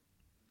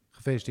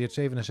 Gefeliciteerd,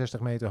 67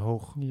 meter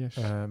hoog. Yes.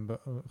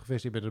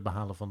 Gefeliciteerd bij het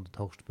behalen van het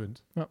hoogste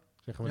punt. Ja,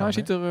 zeggen we hij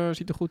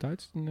ziet er goed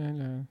uit.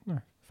 Een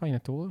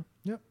fijne toren.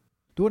 Ja.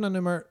 Door naar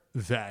nummer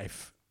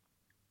 5.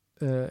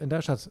 En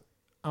daar staat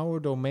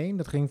Our Domain.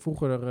 Dat ging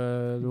vroeger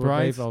door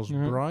het leven als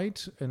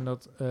Bright. En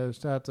dat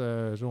staat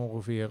zo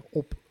ongeveer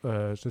op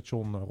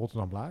station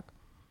Rotterdam-Blaak.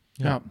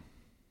 Ja.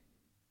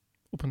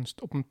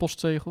 Op een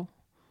postzegel.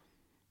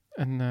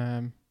 En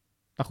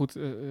nou goed,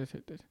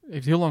 het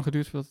heeft heel lang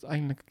geduurd voordat het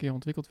eindelijk een keer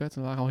ontwikkeld werd.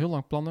 Er waren al heel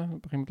lang plannen. Op een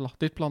gegeven moment lag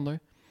dit plan er.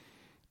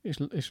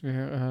 Is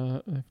weer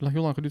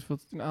heel lang geduurd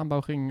voordat het in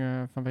aanbouw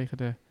ging vanwege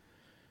de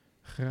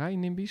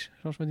graainimbies,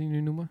 zoals we die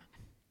nu noemen.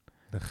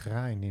 De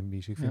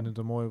graainimbies, ik vind het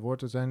een mooi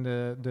woord. Het zijn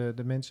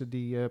de mensen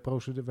die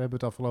procederen. We hebben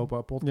het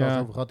afgelopen podcast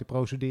over gehad, die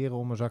procederen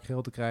om een zak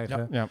geld te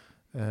krijgen. Ja.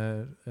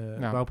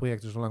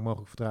 Bouwprojecten zo lang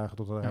mogelijk vertragen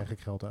tot er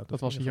eigenlijk geld uit. Dat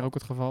was hier ook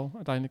het geval.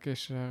 Uiteindelijk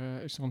is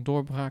er een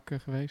doorbraak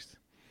geweest. Het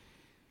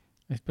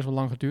heeft best wel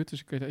lang geduurd,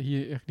 dus ik weet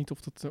hier echt niet of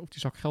die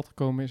zak geld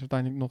gekomen is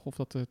uiteindelijk nog, of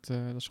dat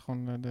ze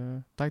gewoon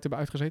de tijd hebben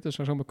uitgezeten. Dat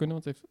zou zomaar kunnen,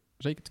 want het heeft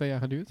zeker 2 jaar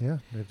geduurd. Ja,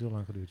 dat heeft heel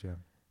lang geduurd, ja.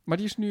 Maar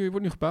die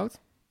wordt nu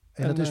gebouwd.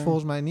 En dat is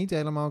volgens mij niet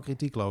helemaal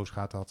kritiekloos,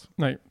 gaat dat?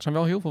 Nee, er zijn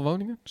wel heel veel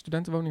woningen.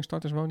 Studentenwoningen,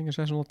 starterswoningen,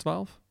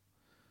 612.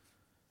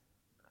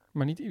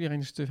 Maar niet iedereen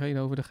is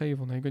tevreden over de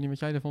gevel. Nee, ik weet niet wat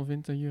jij ervan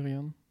vindt,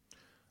 Jurian.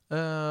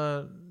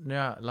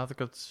 Laat ik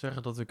het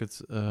zeggen dat ik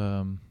het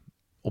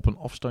op een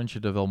afstandje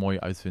er wel mooi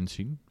uit vind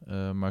zien.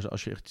 Maar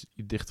als je echt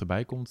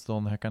dichterbij komt,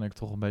 dan herken ik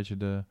toch een beetje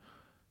de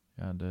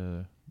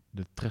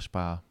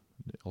trespa.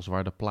 Als het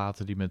ware de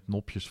platen die met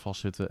nopjes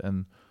vastzitten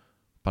en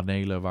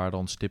panelen waar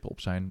dan stippen op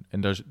zijn.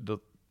 En het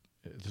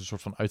is een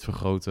soort van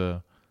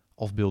uitvergrote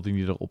afbeelding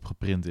die erop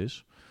geprint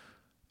is.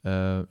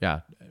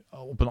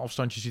 Op een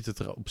afstandje ziet het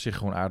er op zich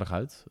gewoon aardig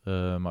uit.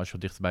 Maar als je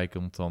wat dichterbij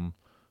komt, dan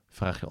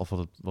vraag je af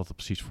wat het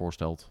precies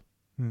voorstelt,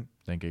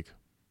 denk ik.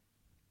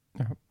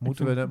 Ja,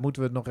 moeten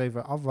we het nog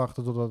even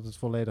afwachten totdat het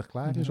volledig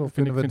klaar is? Of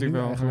kunnen we het nu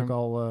wel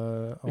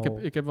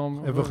eigenlijk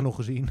hebben we genoeg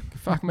gezien? Ik heb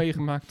vaak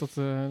meegemaakt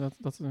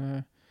dat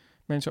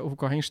mensen over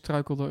elkaar heen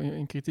struikelden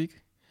in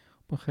kritiek.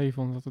 Op een gegeven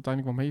moment dat het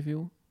uiteindelijk wel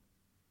meeviel.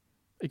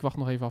 Ik wacht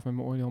nog even af met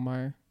mijn oordeel,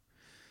 maar...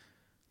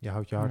 Je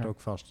houdt je hart ook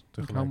vast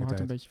tegelijkertijd. Ik hou mijn hart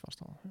een beetje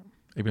vast al. Ja.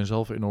 Ik ben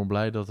zelf enorm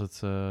blij dat het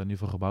in ieder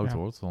geval gebouwd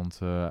wordt. Want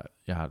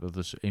dat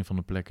is een van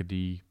de plekken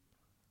die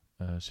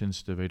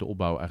sinds de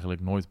wederopbouw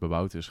eigenlijk nooit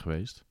bebouwd is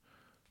geweest.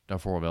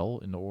 Daarvoor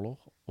wel in de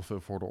oorlog, of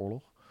voor de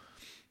oorlog.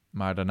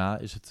 Maar daarna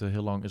is het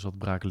heel lang dat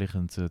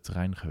braakliggend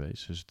terrein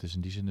geweest. Dus het is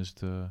in die zin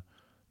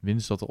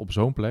winst dat er op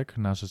zo'n plek,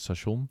 naast het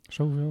station,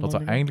 dat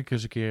er eindelijk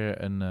eens een keer,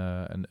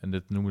 en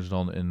dit noemen ze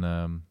dan in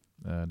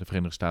de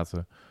Verenigde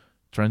Staten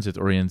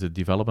Transit-Oriented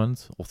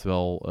Development.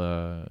 Oftewel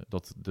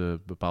dat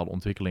de bepaalde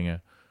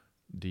ontwikkelingen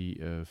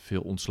die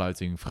veel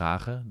ontsluiting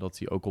vragen, dat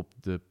die ook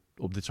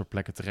op dit soort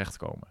plekken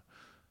terechtkomen.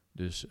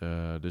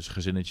 Dus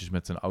gezinnetjes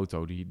met een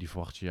auto, die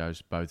verwacht je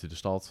juist buiten de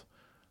stad.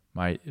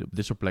 Maar op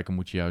dit soort plekken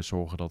moet je juist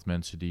zorgen dat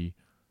mensen die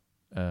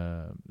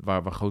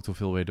waar grote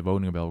hoeveelheden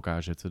woningen bij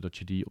elkaar zitten, dat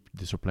je die op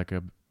dit soort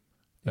plekken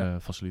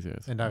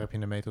faciliteert. En daar heb je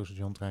een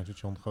metrostation,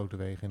 treinstation, grote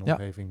wegen in de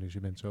omgeving. Dus je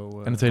bent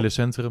zo... en het hele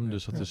centrum,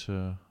 dus dat is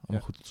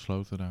allemaal goed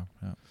ontsloten daar.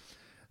 Ja.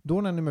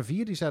 Door naar nummer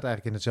 4, die staat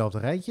eigenlijk in hetzelfde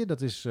rijtje.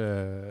 Dat is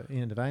in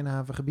het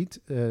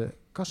Wijnhavengebied.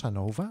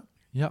 Casanova.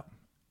 Ja,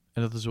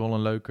 en dat is wel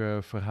een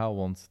leuk verhaal,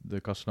 want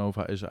de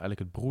Casanova is eigenlijk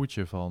het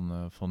broertje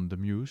van de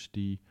Muse,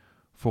 die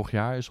vorig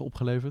jaar is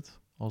opgeleverd,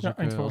 als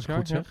ik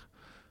goed zeg.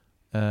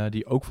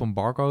 Die ook van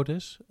Barcode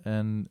is.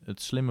 En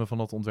het slimme van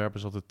dat ontwerp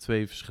is dat het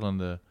 2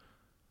 verschillende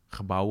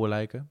gebouwen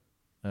lijken.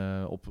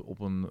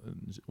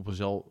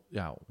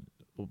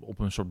 Op op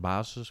een soort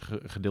basis,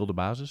 gedeelde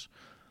basis.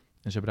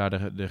 En ze hebben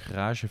daar de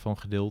garage van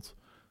gedeeld.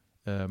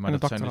 Maar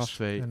dat zijn dus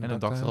 2... En een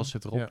dakterras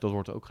zit erop. Ja. Dat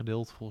wordt ook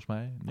gedeeld, volgens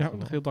mij. Ja,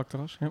 een geel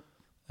dakterras,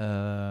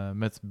 ja.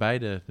 Met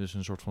beide dus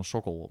een soort van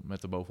sokkel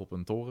met erbovenop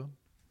een toren.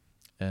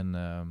 En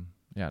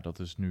dat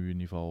is nu in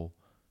ieder geval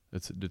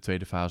de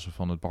tweede fase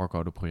van het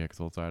barcode-project.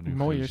 Wat daar nu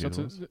mooi is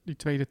dat die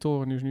tweede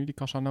toren dus nu, die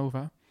Casa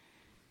Nova,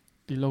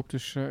 die loopt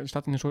dus,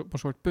 staat op een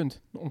soort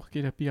punt, de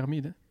omgekeerde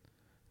piramide.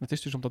 Dat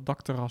is dus om dat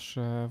dakterras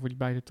voor die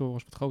beide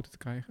torens wat groter te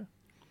krijgen.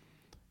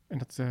 En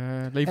dat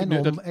levert en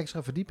nu... om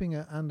extra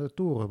verdiepingen aan de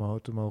toren te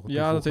mogen toevoegen.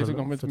 Ja, dat heeft ook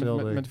nog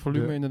met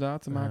volume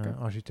inderdaad te maken.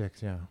 Architect,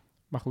 ja.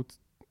 Maar goed,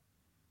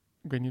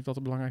 ik weet niet of dat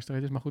de belangrijkste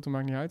reden is, maar goed, dat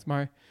maakt niet uit.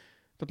 Maar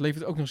dat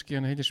levert ook nog eens een keer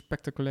een hele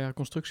spectaculaire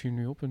constructie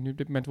nu op. En nu op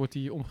dit moment wordt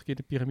die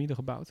omgekeerde piramide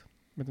gebouwd.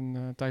 Met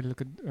een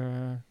tijdelijke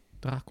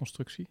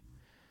draagconstructie.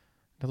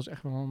 Dat is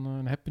echt wel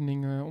een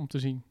happening om te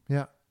zien.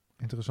 Ja,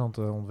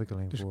 interessante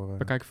ontwikkeling. Dus voor.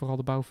 We kijken vooral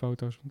de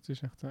bouwfoto's, want het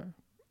is echt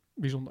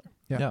bijzonder.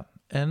 Ja,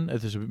 en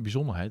het is een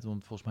bijzonderheid,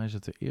 want volgens mij is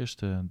het de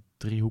eerste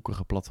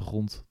driehoekige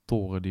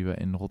plattegrondtoren die we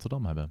in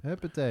Rotterdam hebben.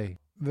 Huppatee.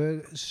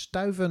 We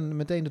stuiven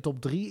meteen de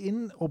top 3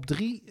 in. Op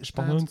 3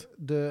 staat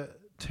de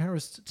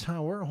Terraced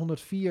Tower,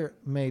 104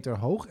 meter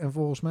hoog. En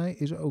volgens mij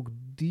is ook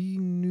die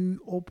nu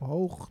op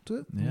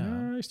hoogte.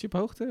 Ja, is die op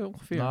hoogte?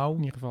 Ongeveer, nou,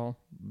 in ieder geval.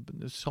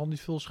 Het zal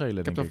niet veel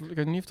schelen, ik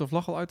weet niet of de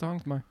vlag al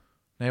uithangt, maar...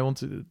 Nee,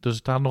 want er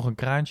staat nog een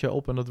kraantje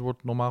op en dat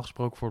wordt normaal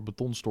gesproken voor het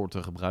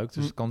betonstorten gebruikt.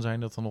 Dus het kan zijn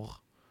dat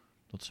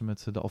ze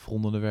met de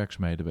afrondende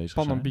werkzaamheden bezig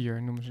zijn.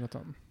 Pannenbier noemen ze dat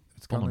dan.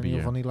 Het kan in ieder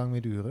geval niet lang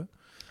meer duren.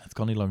 Het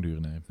kan niet lang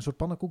duren, nee. Een soort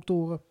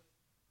pannenkoektoren.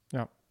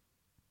 Ja.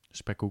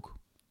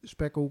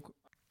 Spekhoek.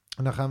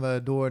 En dan gaan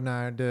we door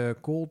naar de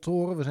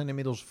kooltoren. We zijn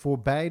inmiddels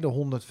voorbij de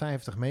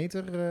 150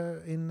 meter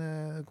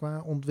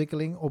qua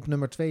ontwikkeling. Op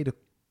nummer 2 de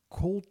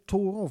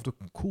kooltoren of de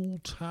Cool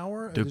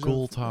Tower. De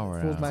Cool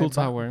Tower, ja. Cool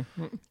Tower.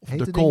 Of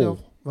de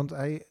Kool. Want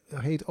hij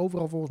heet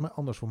overal volgens mij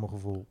anders voor mijn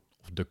gevoel.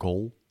 Of de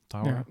Cool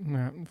Tower.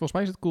 Ja, volgens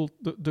mij is het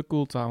de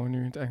Cool Tower nu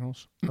in het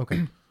Engels.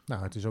 Oké.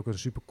 Nou, het is ook een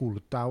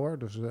supercoole tower,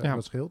 dus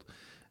dat scheelt.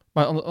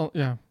 Maar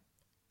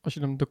als je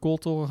dan de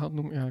kooltoren gaat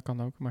noemen, ja, dat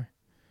kan ook, maar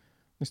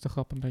is de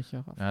grap een beetje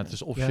af. Ja, het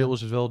is officieel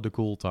is het wel de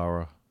Cool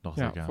Tower, dacht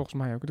ik. Ja, volgens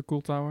mij ook de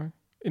Cool Tower.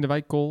 In de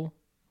wijk Kool.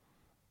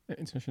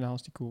 Internationaal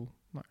is die cool.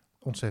 Maar...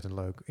 Ontzettend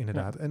leuk,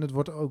 inderdaad. Ja. En het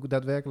wordt ook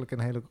daadwerkelijk een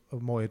hele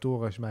mooie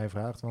toren als je mij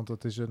vraagt, want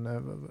het is het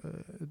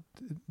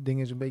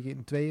ding is een beetje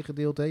in 2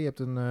 gedeeld. Hè. Je hebt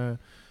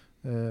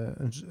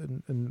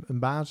een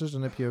basis,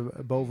 dan heb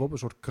je bovenop een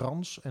soort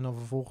krans en dan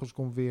vervolgens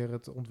komt weer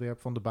het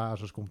ontwerp van de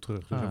basis komt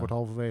terug. Dus hij wordt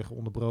halverwege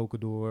onderbroken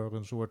door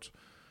een soort,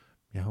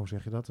 ja, hoe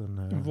zeg je dat?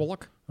 Een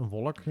wolk. Een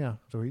wolk, ja,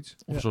 zoiets.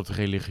 Of een soort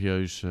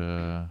religieus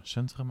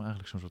centrum,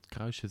 eigenlijk zo'n soort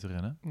kruis zit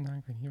erin, hè? Nou,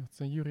 ik weet niet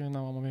wat Julian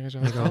nou allemaal weer is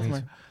over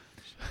gehad.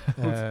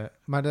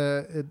 Maar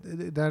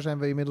daar zijn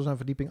we inmiddels aan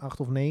verdieping 8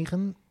 of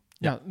 9.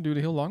 Ja, het duurde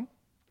heel lang.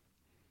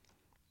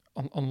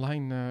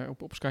 Online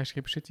op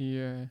Skyscraper City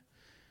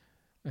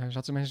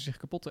zaten mensen zich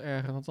kapot te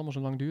ergeren dat het allemaal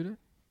zo lang duurde.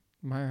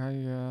 Maar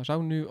hij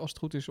zou nu, als het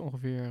goed is,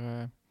 ongeveer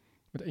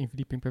met 1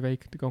 verdieping per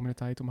week de komende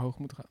tijd omhoog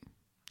moeten gaan.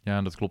 Ja,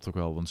 en dat klopt ook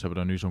wel, want ze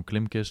hebben daar nu zo'n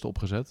klimkist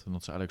opgezet. En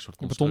dat is eigenlijk een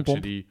soort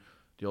constructie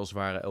die als het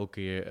ware elke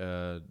keer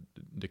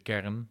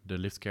de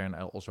liftkern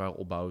als het ware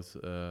opbouwt.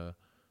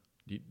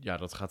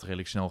 Dat gaat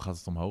redelijk snel, gaat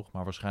het omhoog.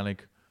 Maar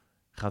waarschijnlijk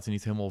gaat hij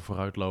niet helemaal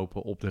vooruit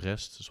lopen op de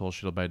rest, zoals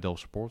je dat bij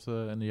Delft Sport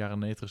in de jaren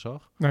 90 zag.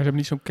 Nou, ze hebben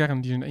niet zo'n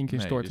kern die in 1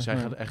 keer stort. Dus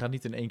hij gaat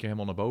niet in 1 keer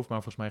helemaal naar boven,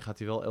 maar volgens mij gaat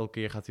hij wel elke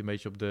keer een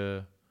beetje op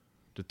de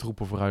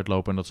troepen vooruit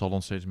lopen. En dat zal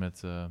dan steeds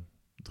met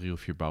 3 of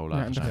 4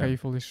 bouwlagen zijn. En de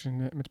gevel is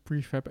met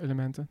prefab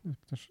elementen.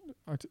 Dus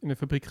in de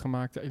fabriek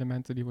gemaakte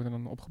elementen, die worden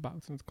dan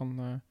opgebouwd. En dat kan,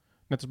 net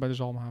als bij de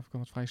Zalmhaven, kan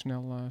het vrij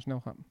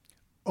snel gaan.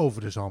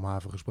 Over de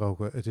Zalmhaven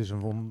gesproken, het is een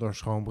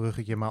wonderschoon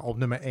bruggetje. Maar op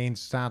nummer 1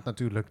 staat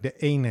natuurlijk de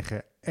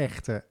enige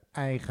echte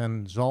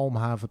eigen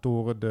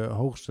Zalmhaventoren. De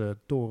hoogste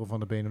toren van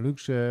de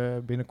Benelux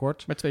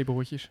binnenkort. Met 2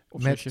 broertjes.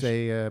 Met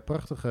 2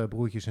 prachtige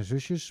broertjes en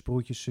zusjes.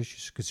 Broertjes,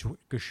 zusjes,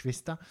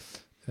 geschwister.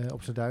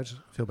 Op zijn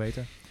Duits, veel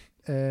beter.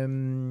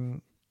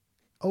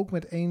 Ook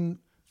met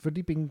 1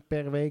 verdieping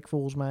per week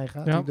volgens mij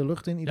gaat hij de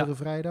lucht in, iedere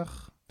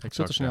vrijdag.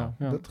 Exact, te snel.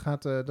 Ja.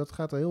 Dat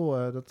gaat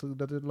heel,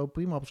 dat loopt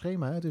prima op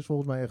schema. Hè? Het is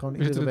volgens mij gewoon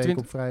iedere week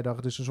op vrijdag.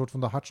 Het is een soort van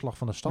de hartslag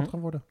van de stad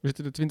geworden. We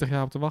zitten er 20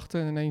 jaar op te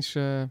wachten en ineens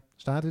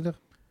staat hij er.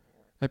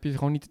 Heb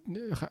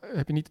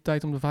je niet de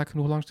tijd om er vaak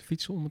genoeg langs te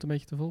fietsen om het een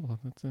beetje te volgen.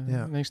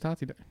 Ineens staat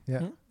hij er.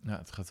 Ja,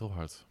 het gaat heel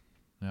hard.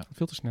 Ja.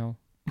 Veel te snel.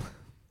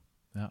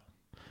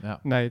 Ja.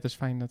 Nee, het is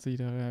fijn dat hij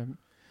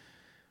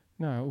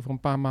er over een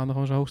paar maanden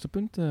gewoon zijn hoogste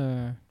punt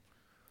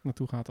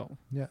naartoe gaat al.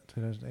 Ja,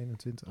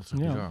 2021. Dat is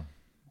bizar.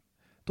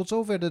 Tot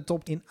zover de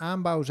top in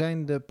aanbouw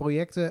zijn de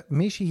projecten.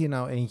 Mis je hier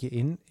nou eentje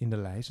in de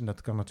lijst? En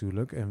dat kan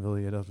natuurlijk. En wil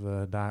je dat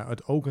we daar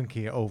het ook een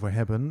keer over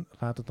hebben?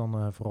 Laat het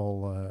dan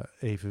vooral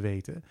even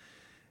weten.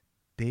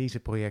 Deze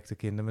projecten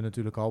kennen we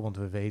natuurlijk al, want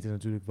we weten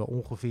natuurlijk wel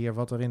ongeveer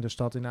wat er in de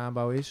stad in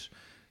aanbouw is.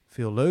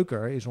 Veel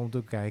leuker is om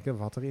te kijken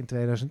wat er in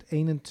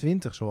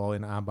 2021 zoal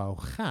in aanbouw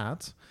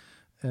gaat.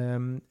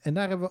 En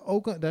daar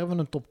hebben we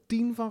een top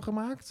 10 van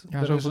gemaakt.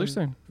 Ja, zoveel is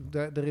er.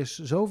 Er is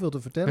zoveel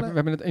te vertellen. We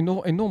hebben het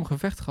enorm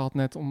gevecht gehad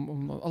net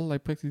om allerlei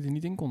projecten die er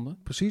niet in konden.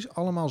 Precies,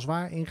 allemaal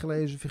zwaar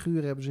ingelezen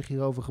figuren hebben zich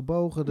hierover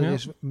gebogen. Er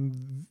is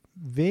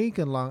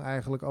wekenlang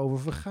eigenlijk over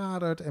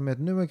vergaderd en met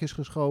nummertjes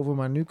geschoven.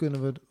 Maar nu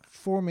kunnen we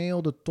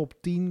formeel de top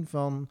 10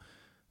 van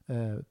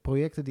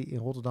projecten die in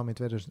Rotterdam in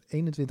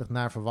 2021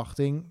 naar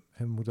verwachting...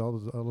 En we moeten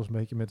altijd alles een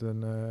beetje met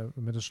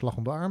een slag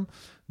om de arm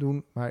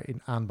doen, maar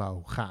in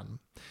aanbouw gaan.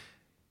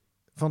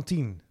 Van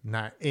 10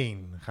 naar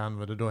 1 gaan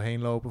we er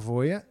doorheen lopen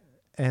voor je.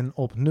 En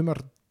op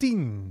nummer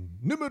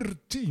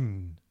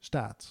 10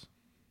 staat...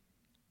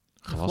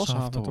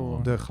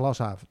 Glashaventoren. De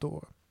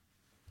Glashaventoren.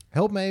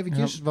 Help me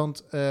eventjes,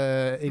 want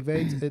ik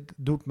weet, het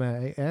doet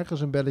me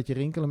ergens een belletje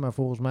rinkelen, maar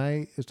volgens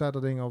mij staat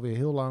dat ding alweer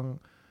heel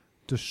lang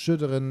te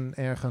sudderen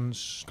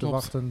ergens. Klopt. Te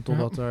wachten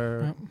totdat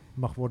er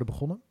mag worden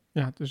begonnen.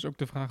 Ja, dus ook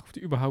de vraag of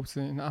die überhaupt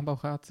in de aanbouw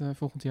gaat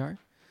volgend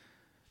jaar.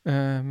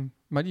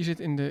 Maar die zit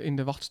in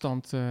de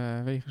wachtstand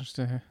wegens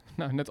de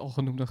net al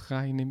genoemde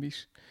graaien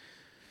NIMBY's.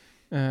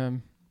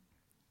 Er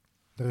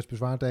is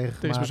bezwaar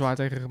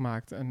tegen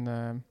gemaakt.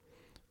 En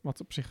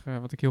wat op zich,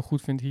 wat ik heel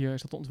goed vind hier,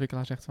 is dat de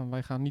ontwikkelaar zegt van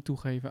wij gaan niet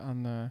toegeven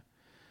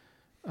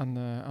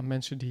aan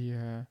mensen die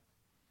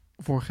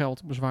voor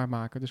geld bezwaar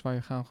maken. Dus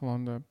wij gaan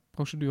gewoon de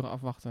procedure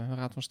afwachten, de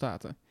Raad van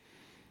State.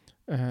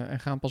 En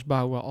gaan pas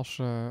bouwen als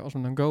we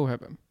een go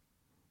hebben.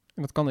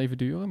 En dat kan even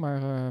duren,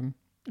 maar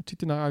het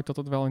ziet er naar uit dat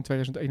het wel in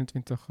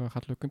 2021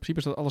 gaat lukken. In principe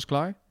is dat alles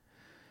klaar.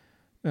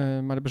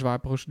 Maar de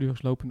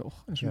bezwaarprocedures lopen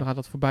nog. En zodra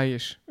dat voorbij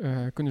is,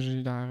 kunnen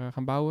ze daar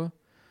gaan bouwen.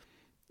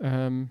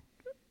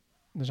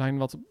 Er zijn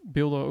wat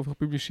beelden over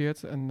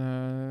gepubliceerd. En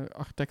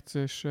architect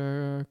is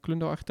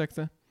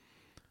Klundo-architecten.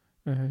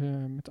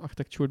 Met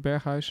architect Sjoerd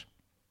Berghuis.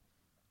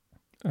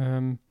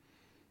 En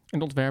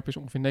het ontwerp is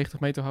ongeveer 90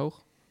 meter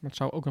hoog. Maar het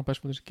zou ook nog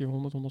best wel eens een keer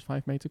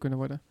 105 meter kunnen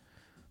worden.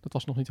 Dat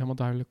was nog niet helemaal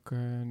duidelijk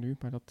nu,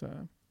 maar dat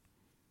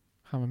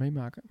gaan we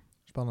meemaken.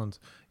 Spannend.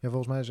 Ja,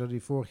 volgens mij zou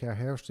die vorig jaar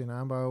herfst in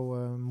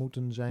aanbouw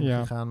moeten zijn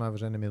gegaan, maar we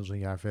zijn inmiddels een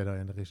jaar verder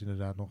en er is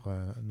inderdaad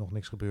nog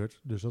niks gebeurd.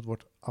 Dus dat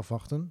wordt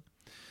afwachten.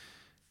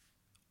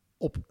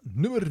 Op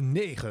nummer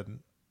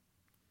 9.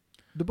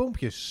 De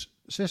boompjes,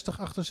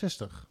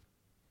 6068.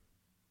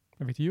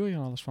 Daar weet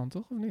Julian alles van,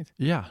 toch? Of niet?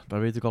 Ja, daar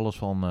weet ik alles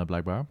van,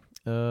 blijkbaar.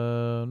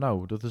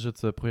 Dat is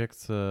het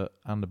project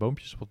aan de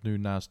boompjes, wat nu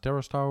naast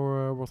Terrace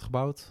Tower wordt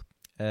gebouwd.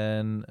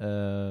 En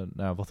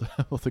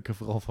wat ik er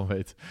vooral van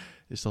weet,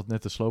 is dat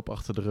net de sloop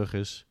achter de rug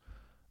is.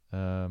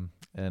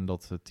 En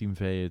dat Team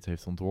V het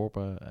heeft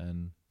ontworpen.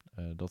 En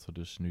dat er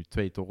dus nu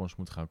 2 torens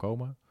moeten gaan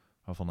komen.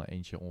 Waarvan er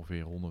eentje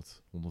ongeveer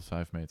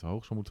 105 meter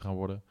hoog zou moeten gaan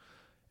worden.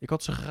 Ik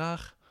had ze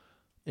graag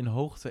in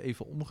hoogte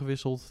even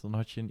omgewisseld. Dan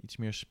had je een iets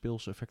meer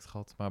speels effect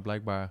gehad. Maar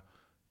blijkbaar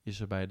is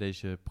er bij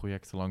deze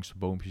projecten langs de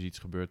boompjes iets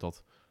gebeurd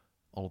dat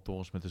alle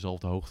torens met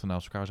dezelfde hoogte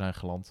naast elkaar zijn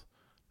geland.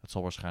 Het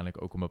zal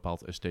waarschijnlijk ook een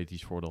bepaald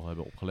esthetisch voordeel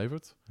hebben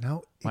opgeleverd.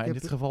 Nou, maar in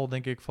dit geval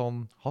denk ik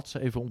van, had ze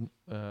even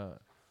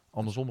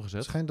andersom gezet.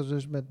 Het schijnt dat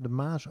dus met de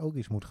Maas ook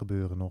iets moet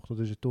gebeuren nog. Dat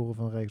is de toren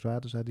van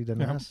Rijkswaterstaat die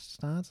daarnaast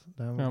staat.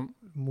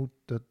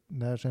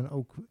 Daar zijn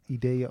ook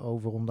ideeën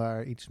over om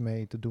daar iets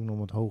mee te doen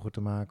om het hoger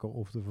te maken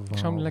of te vervangen. Ik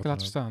zou hem lekker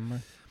laten staan.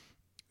 Maar...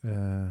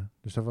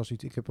 dus daar was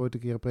iets. Ik heb ooit een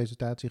keer een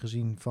presentatie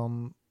gezien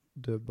van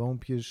de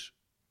boompjes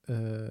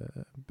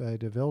bij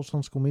de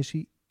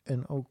welstandscommissie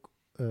en ook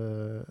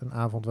een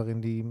avond waarin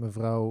die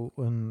mevrouw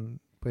een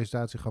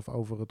presentatie gaf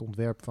over het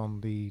ontwerp van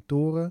die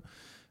toren.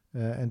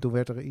 En toen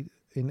werd er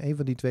in een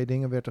van die 2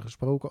 dingen werd er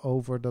gesproken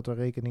over dat er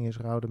rekening is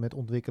gehouden met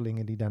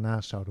ontwikkelingen die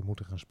daarnaast zouden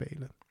moeten gaan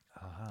spelen.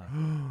 Aha.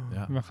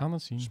 Ja. We gaan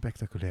het zien.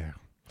 Spectaculair.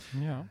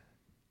 Ja.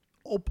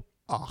 Op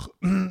 8.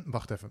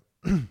 Wacht even.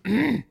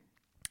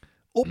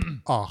 Op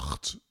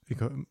 8.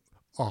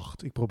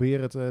 8. Ik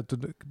probeer het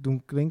te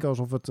doen klinken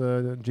alsof het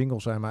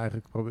jingles zijn, maar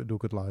eigenlijk doe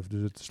ik het live.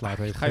 Dus het slaat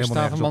even helemaal nergens op.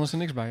 Stavenman is er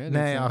niks bij, hè?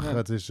 Nee,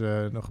 het is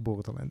nog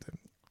geboren talent.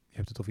 Je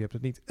hebt het of je hebt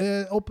het niet.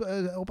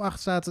 Op 8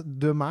 staat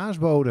de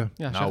Maasbode.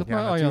 Ja, zeg het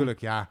maar, natuurlijk.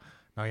 Ja.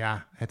 Nou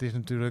ja, het is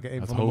natuurlijk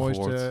een van de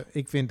mooiste... Woord.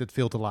 Ik vind het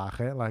veel te laag,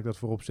 hè? Laat ik dat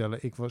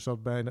vooropstellen. Ik zat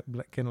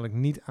kennelijk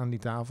niet aan die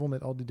tafel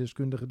met al die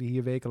deskundigen die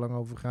hier wekenlang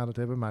over vergaderd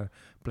hebben. Maar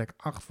plek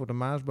 8 voor de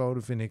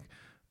Maasbode vind ik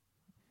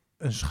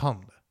een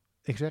schande.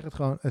 Ik zeg het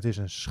gewoon, het is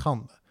een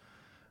schande.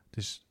 Het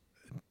is...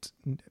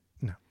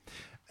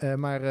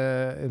 Maar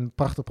een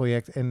prachtig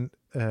project en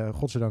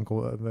godzijdank,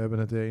 we hebben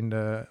het in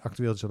de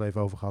actueeltjes al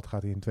even over gehad,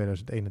 gaat hij in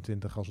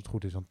 2021, als het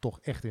goed is, dan toch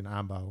echt in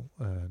aanbouw.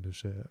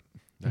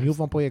 Een heel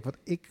van project wat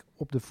ik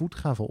op de voet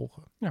ga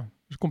volgen. Ja,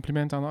 dus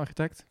compliment aan de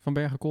architect van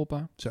Bergen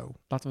Kolpa. Zo.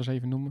 Laten we ze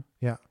even noemen.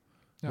 Ja.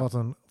 Wat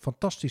een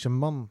fantastische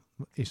man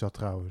is dat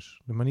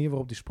trouwens. De manier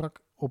waarop hij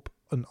sprak op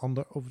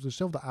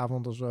dezelfde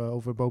avond als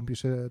over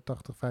boompjes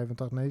 80,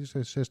 85, nee,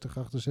 60,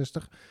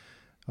 68.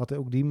 Had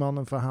ook die man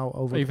een verhaal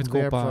over het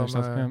ontwerp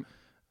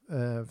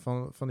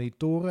van die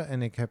toren.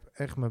 En ik heb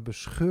echt me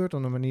bescheurd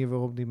aan de manier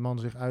waarop die man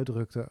zich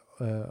uitdrukte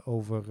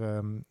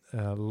over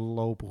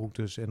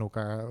looproutes en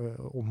elkaar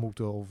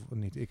ontmoeten of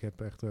niet. Ik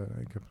heb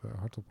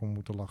hardop om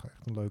moeten lachen.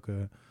 Echt een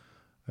leuke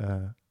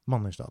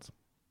man is dat.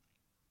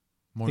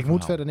 Mooi Ik verhaal.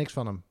 moet verder niks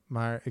van hem,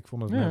 maar ik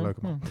vond het een heel leuke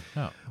man.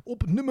 Ja.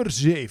 Op nummer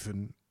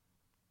 7,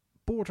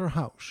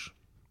 Porterhouse.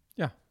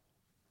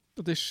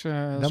 Dat is...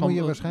 Dan moet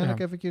je waarschijnlijk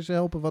eventjes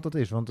helpen wat het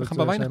is. Want Er het,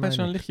 gaan bij weinig zijn mensen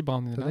een mij lichtje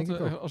branden. Dat Inderdaad.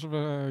 denk ik ook. Als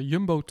we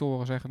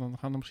Jumbo-toren zeggen, dan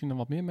gaan er misschien dan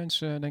wat meer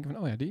mensen denken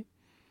van, oh ja, die.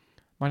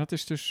 Maar dat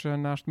is dus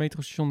naast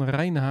metrostation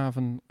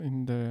Rijnhaven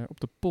op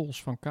de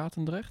pols van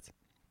Katendrecht.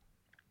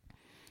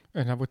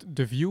 En daar wordt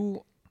The View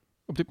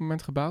op dit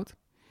moment gebouwd.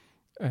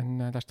 En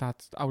daar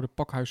staat het oude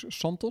pakhuis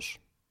Santos.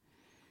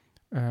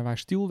 Waar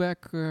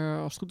stielwerk,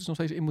 als het goed is, nog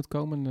steeds in moet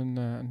komen.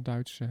 Een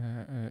Duits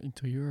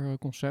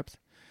interieurconcept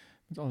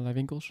met allerlei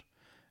winkels.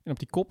 En op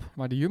die kop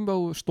waar de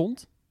Jumbo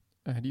stond,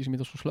 die is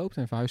inmiddels versloopt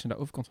en verhuisd naar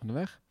de overkant van de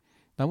weg.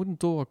 Daar moet een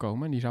toren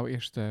komen en die zou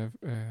eerst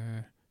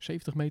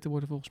 70 meter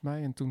worden volgens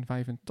mij. En toen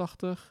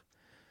 85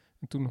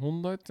 en toen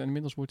 100. En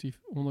inmiddels wordt die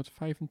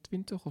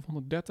 125 of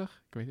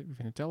 130. Ik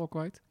vind het tel al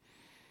kwijt.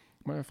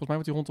 Maar volgens mij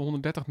wordt die rond de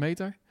 130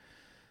 meter.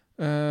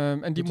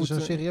 En die Het is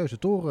een serieuze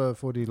toren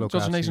voor die locatie.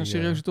 Het was ineens een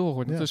serieuze toren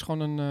worden. ja. Het is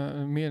gewoon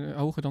een meer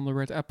hoger dan de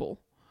Red Apple.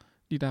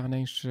 Die daar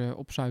ineens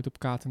op Zuid op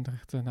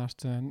Katendrecht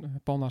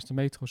pal naast de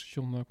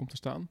metrostation komt te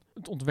staan.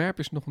 Het ontwerp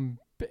is nog een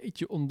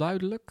beetje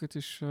onduidelijk. Het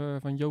is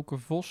van Joke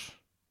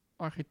Vos,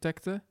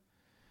 architecten.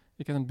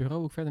 Ik ken het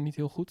bureau ook verder niet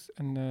heel goed.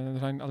 En er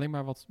zijn alleen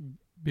maar wat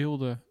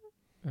beelden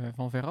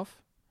van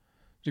veraf.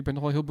 Dus ik ben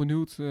nog wel heel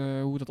benieuwd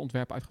hoe dat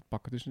ontwerp uit gaat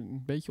pakken. Dus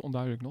een beetje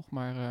onduidelijk nog,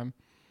 maar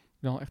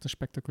wel echt een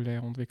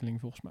spectaculaire ontwikkeling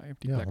volgens mij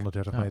op die plek.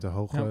 130 meter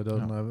hoog, Ja.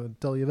 dan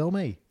tel je wel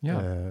mee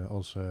Ja.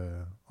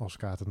 als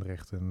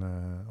Katendrecht en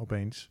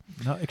opeens.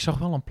 Nou, ik zag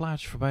wel een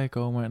plaatje voorbij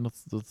komen en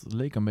dat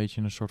leek een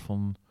beetje een soort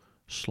van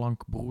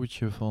slank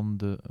broertje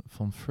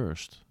van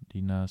First,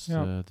 die naast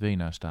het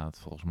Wena staat,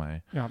 volgens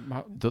mij. Ja,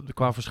 maar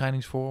Qua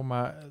verschijningsvorm,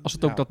 maar... als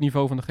het ook dat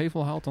niveau van de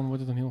gevel haalt, dan wordt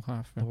het een heel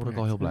gaaf Daar word ik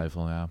al heel blij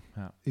van,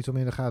 ja. Iets om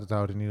in de gaten te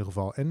houden in ieder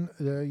geval. En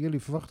jullie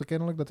verwachten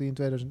kennelijk dat hij in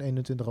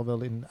 2021 al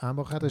wel in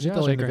aanbouw gaat. Hij zit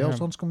al zeker, in de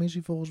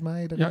welstandscommissie volgens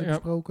mij, daar is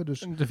besproken. Dus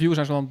de view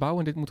zijn ze al aan het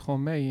bouwen en dit moet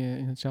gewoon mee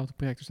in hetzelfde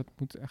project. Dus dat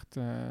moet echt,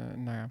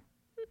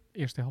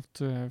 eerste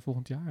helft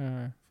volgend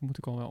jaar, vermoed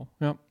ik al wel.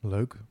 Ja.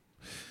 leuk.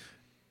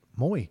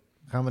 Mooi.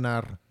 Gaan we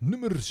naar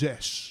nummer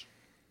 6.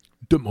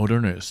 De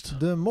Modernist.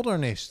 De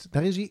Modernist.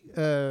 Daar is hij.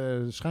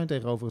 Schuin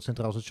tegenover het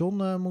Centraal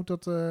Station moet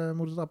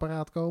het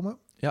apparaat komen.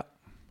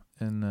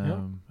 En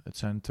het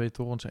zijn 2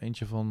 torens,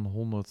 eentje van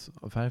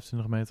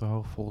 125 meter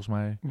hoog volgens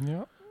mij.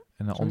 Ja.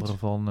 En een andere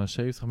van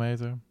 70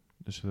 meter.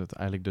 Dus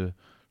eigenlijk de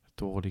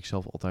toren die ik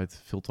zelf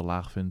altijd veel te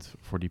laag vind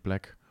voor die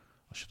plek.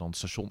 Als je dan het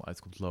station uit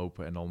komt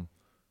lopen en dan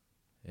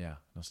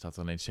staat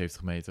er ineens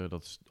 70 meter.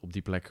 Op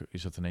die plek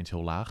is dat ineens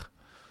heel laag.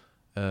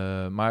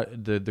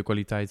 Maar de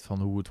kwaliteit van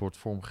hoe het wordt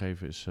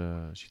vormgegeven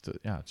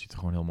het ziet er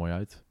gewoon heel mooi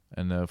uit.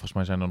 En volgens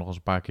mij zijn er nog eens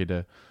een paar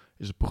keer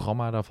is het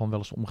programma daarvan wel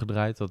eens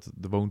omgedraaid. Dat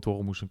de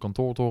woontoren moest een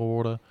kantoortoren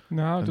worden.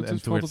 Nou,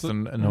 En toen werd het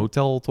een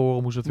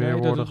hoteltoren moest het weer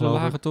worden, de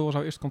lage toren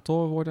zou eerst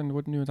kantoor worden en er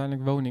wordt nu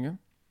uiteindelijk woningen.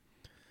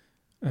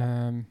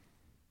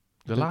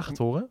 De lage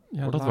toren?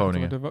 Ja, wordt dat lage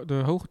woningen? toren. De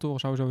hoge toren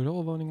zou sowieso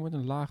al woningen worden.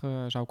 De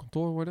lage zou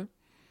kantoor worden.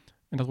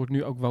 En dat wordt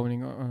nu ook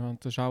woningen.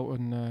 Want er zou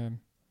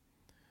een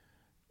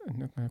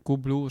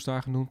Coolblue is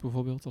daar genoemd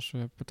bijvoorbeeld. Als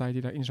partij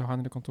die daarin zou gaan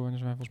in de kantoor. En er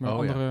zijn volgens mij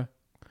andere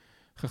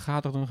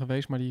gegadigden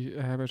geweest. Maar die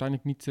hebben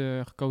uiteindelijk niet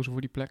gekozen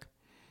voor die plek.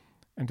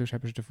 En dus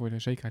hebben ze er voor de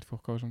zekerheid voor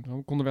gekozen. Want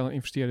we konden wel een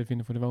investeerder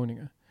vinden voor de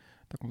woningen.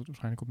 Daar komt het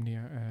waarschijnlijk op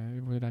neer.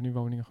 Er worden daar nu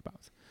woningen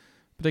gebouwd.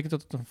 Betekent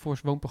dat het een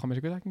fors woonprogramma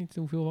is? Ik weet eigenlijk niet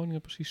hoeveel woningen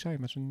er precies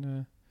zijn. Met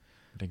zijn,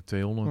 Ik denk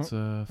 200.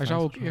 hij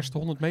zou ook eerst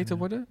 100 meter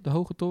worden, de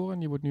hoge toren.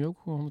 Die wordt nu ook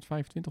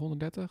 125,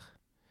 130.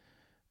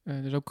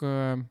 Dus ook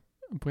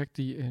een project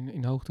die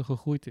in hoogte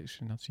gegroeid is.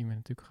 En dat zien we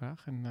natuurlijk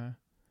graag. En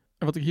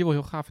wat ik hier wel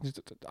heel gaaf vind,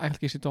 is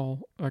eigenlijk is dit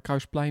al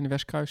Kruisplein, de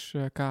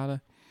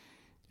Westkruiskade.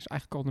 Is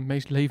eigenlijk al de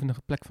meest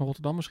levendige plek van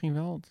Rotterdam misschien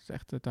wel. Het is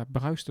echt, daar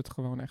bruist het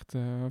gewoon echt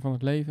van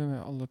het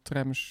leven. Alle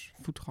trams,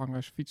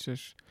 voetgangers,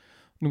 fietsers,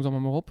 noem het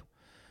allemaal maar op.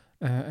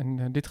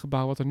 En dit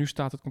gebouw wat er nu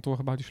staat, het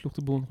kantoorgebouw, die sloeg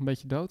de boel nog een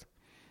beetje dood.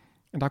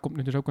 En daar komt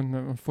nu dus ook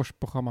een fors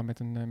programma met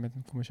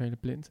een commerciële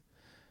plint.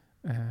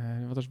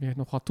 Wat dus weer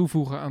nog gaat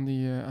toevoegen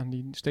aan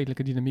die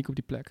stedelijke dynamiek op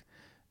die plek.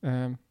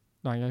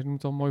 Jij noemt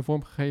het al mooi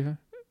vormgegeven.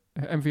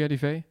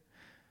 MVRDV.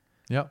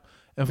 Ja,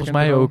 en volgens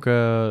mij ook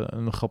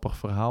een grappig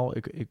verhaal.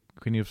 Ik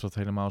weet niet of dat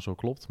helemaal zo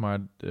klopt, maar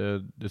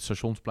het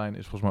stationsplein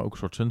is volgens mij ook een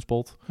soort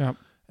sunspot. Ja.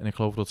 En ik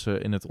geloof dat ze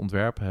in het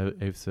ontwerp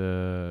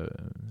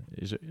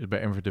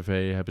bij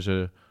MVDV hebben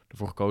ze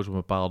ervoor gekozen om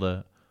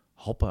bepaalde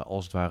happen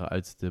als het ware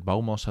uit de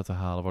bouwmassa te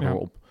halen, waardoor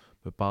op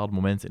bepaalde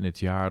momenten in het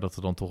jaar dat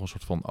er dan toch een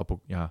soort van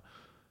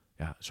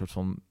een soort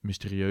van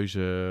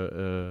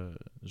mysterieuze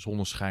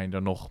zonneschijn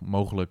er nog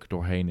mogelijk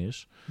doorheen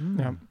is.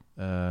 Ja.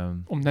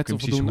 Om net te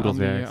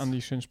voldoen aan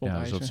die sunspot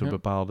eisen. Ja, zodat ze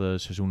bepaalde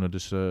seizoenen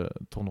dus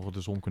toch nog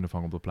de zon kunnen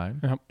vangen op het plein.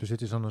 Ja. Dus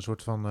dit is dan een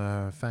soort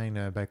van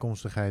fijne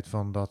bijkomstigheid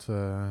van dat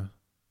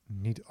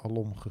niet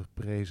alom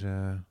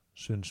geprezen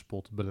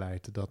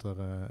sunspot-beleid. Dat er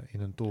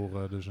in een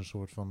toren dus een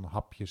soort van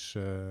hapjes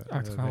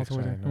uitgehaald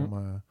zijn worden.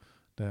 om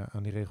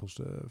aan die regels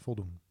te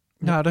voldoen.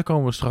 Ja, daar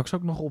komen we straks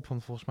ook nog op.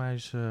 Want volgens mij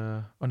is...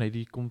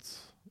 die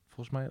komt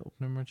volgens mij op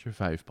nummertje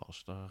 5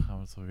 pas. Daar gaan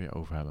we het er weer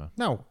over hebben.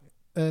 Nou,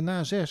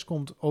 na 6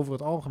 komt over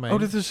het algemeen... Oh,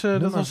 dit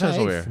was 6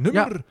 alweer.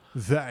 Nummer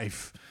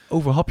 5.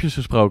 Over hapjes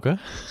gesproken.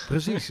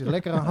 Precies,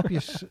 lekkere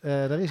hapjes.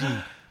 Daar is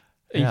hij.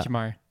 Eentje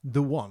maar.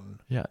 The One.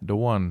 Ja, The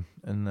One.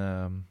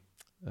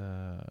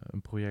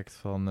 Een project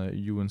van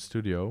UN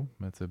Studio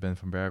met Ben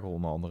van Berkel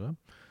onder andere.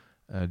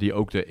 Die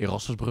ook de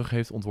Erasmusbrug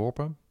heeft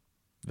ontworpen.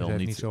 Wel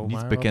niet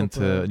bekend,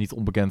 niet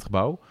onbekend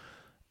gebouw.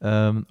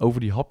 Over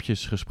die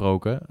hapjes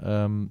gesproken.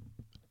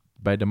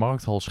 Bij de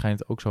Markthal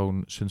schijnt ook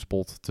zo'n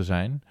sunspot te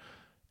zijn.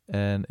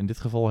 En in dit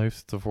geval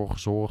heeft het ervoor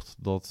gezorgd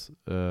dat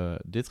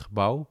dit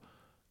gebouw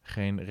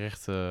geen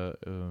rechte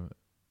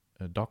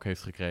dak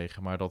heeft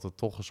gekregen, maar dat het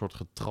toch een soort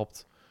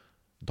getrapt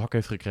dak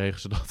heeft gekregen,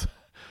 zodat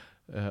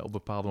op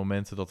bepaalde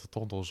momenten dat er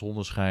toch nog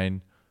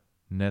zonneschijn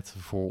net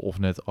voor of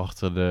net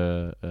achter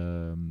de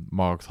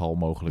Markthal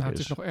mogelijk is. Het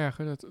is nog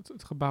erger.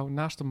 Het gebouw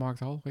naast de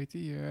Markthal, weet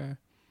je.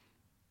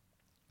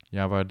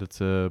 Ja, waar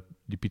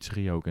die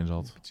pizzeria ook in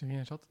zat.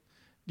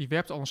 Die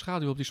werpt al een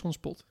schaduw op die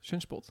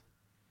sunspot.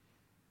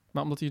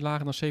 Maar omdat hij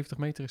lager dan 70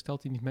 meter is,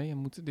 telt hij niet mee. En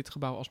moet dit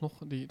gebouw alsnog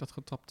dat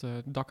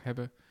getrapte dak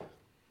hebben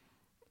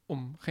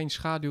om geen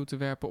schaduw te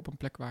werpen op een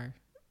plek waar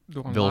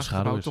door een laag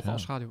gebouw toch al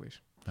schaduw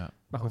is. Ja.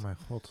 Maar goed. Oh mijn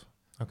god.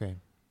 Oké.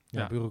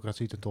 Ja,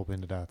 bureaucratie ten top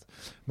inderdaad.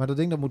 Maar dat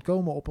ding dat moet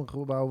komen op een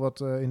gebouw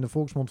wat in de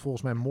volksmond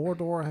volgens mij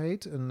Mordor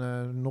heet.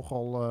 Een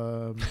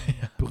nogal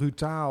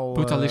brutaal...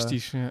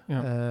 Brutalistisch,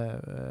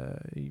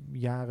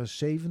 jaren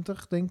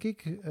 70, denk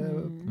ik.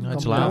 Het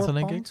is later,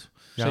 denk ik.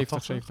 Ja,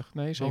 70.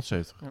 Nee,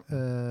 70.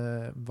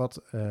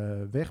 Wat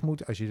weg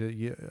moet. Als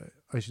je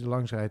er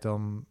langs rijdt,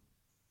 dan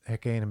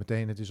herken je het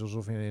meteen. Het is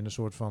alsof je in een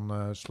soort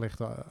van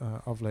slechte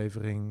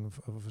aflevering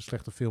of een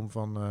slechte film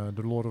van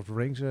The Lord of the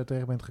Rings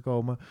tegen bent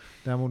gekomen.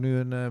 Daar moet nu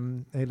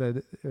een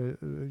hele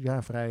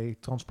vrij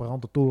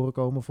transparante toren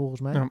komen,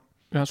 volgens mij. Ja,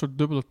 een soort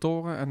dubbele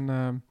toren.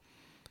 En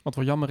wat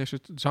wel jammer is,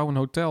 het zou een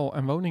hotel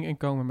en woning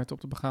inkomen met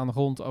op de begaande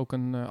grond ook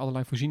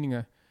allerlei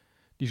voorzieningen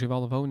die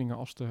zowel de woningen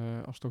als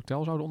het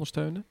hotel zouden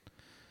ondersteunen.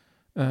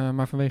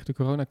 Maar vanwege de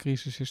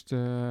coronacrisis is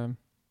de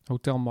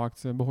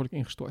hotelmarkt behoorlijk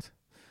ingestort.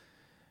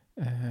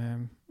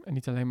 En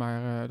niet alleen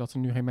maar dat er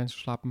nu geen mensen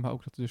slapen, maar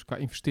ook dat er dus qua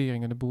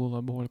investeringen de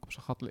boel behoorlijk op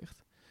zijn gat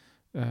ligt.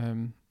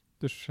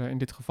 Dus in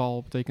dit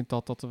geval betekent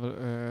dat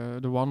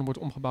de One wordt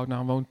omgebouwd naar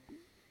een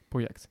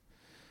woonproject.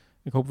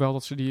 Ik hoop wel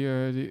dat ze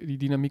die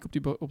dynamiek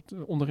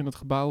onderin het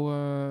gebouw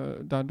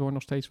daardoor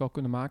nog steeds wel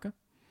kunnen maken.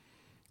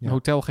 Ja. Een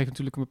hotel geeft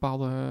natuurlijk een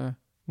bepaalde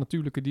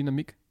natuurlijke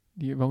dynamiek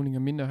die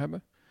woningen minder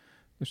hebben.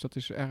 Dus dat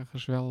is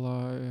ergens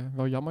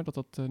wel jammer dat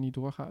dat niet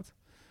doorgaat,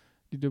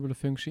 die dubbele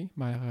functie.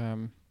 Maar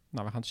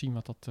we gaan zien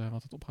wat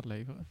het op gaat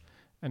leveren.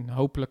 En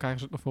hopelijk krijgen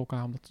ze het nog voor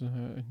elkaar om dat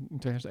in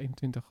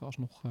 2021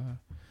 alsnog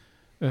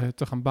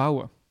te gaan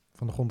bouwen.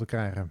 Van de grond te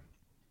krijgen.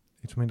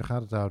 Iets minder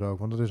gaten te houden ook,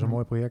 want het is een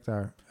mooi project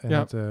daar.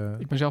 En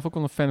ik ben zelf ook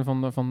wel een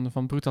fan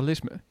van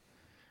brutalisme.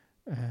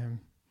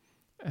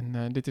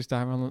 Dit is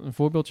daar wel een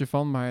voorbeeldje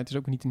van, maar het is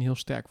ook niet een heel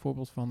sterk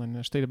voorbeeld van.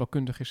 En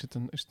stedenbouwkundig is het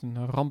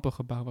een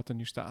rampengebouw wat er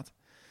nu staat.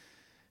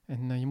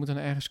 En je moet dan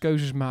ergens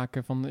keuzes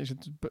maken van,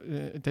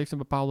 het heeft een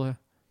bepaalde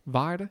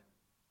waarde,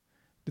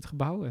 dit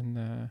gebouw. En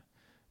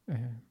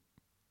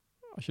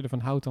als je ervan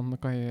houdt, dan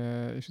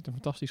is het een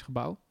fantastisch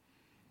gebouw.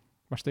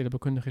 Maar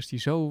stedenbouwkundig is die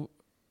zo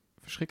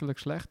verschrikkelijk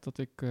slecht dat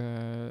ik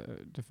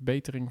de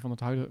verbetering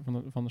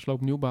van de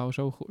sloopnieuwbouw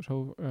zo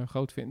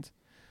groot vind,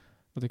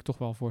 dat ik toch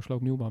wel voor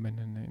sloopnieuwbouw ben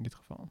in dit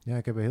geval. Ja,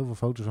 ik heb er heel veel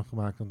foto's van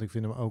gemaakt, want ik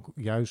vind hem ook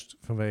juist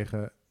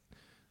vanwege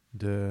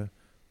de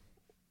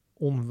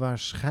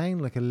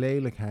onwaarschijnlijke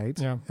lelijkheid.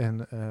 Ja.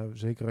 En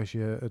zeker als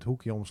je het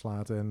hoekje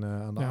omslaat en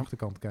aan de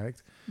achterkant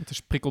kijkt. Met de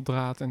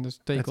sprikkeldraad en de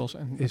tekels.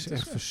 Het is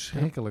echt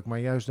verschrikkelijk. Maar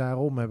juist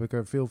daarom heb ik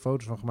er veel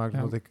foto's van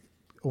gemaakt.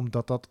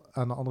 Omdat dat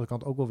aan de andere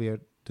kant ook wel weer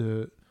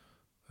de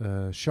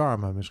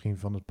charme misschien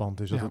van het pand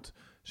is. Dat het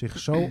zich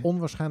zo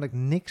onwaarschijnlijk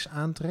niks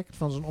aantrekt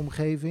van zijn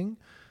omgeving.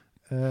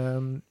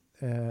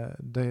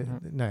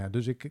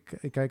 Dus ik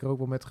kijk er ook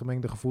wel met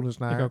gemengde gevoelens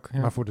naar. Ook,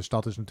 maar voor de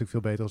stad is het natuurlijk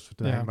veel beter als het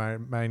terrein. Ja.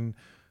 Maar mijn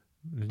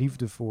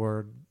liefde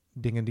voor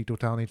dingen die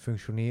totaal niet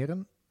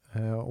functioneren,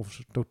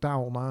 of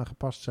totaal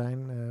onaangepast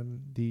zijn,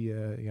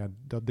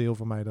 dat deel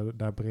van mij,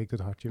 daar breekt het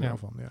hartje wel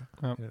van. Ja.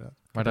 Inderdaad.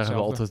 Maar daar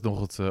hebben we altijd nog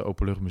het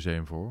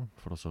Openluchtmuseum voor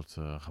dat soort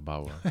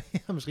gebouwen.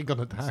 Ja, misschien kan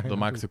het daar. Dan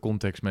maakt de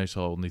context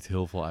meestal niet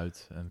heel veel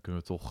uit en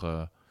kunnen we toch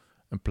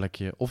een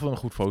plekje of een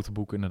goed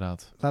fotoboek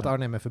inderdaad. Laat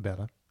Arnhem even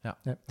bellen. Ja.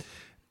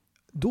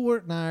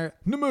 Door naar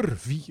nummer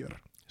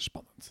 4.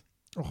 Spannend.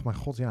 Och mijn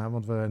god, ja,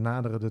 want we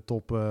naderen de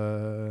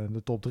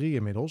top 3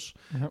 inmiddels.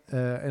 Ja.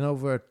 En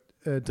over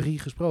 3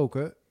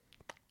 gesproken,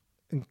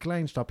 een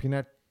klein stapje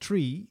naar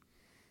Tree.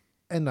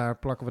 En daar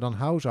plakken we dan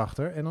House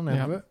achter. En dan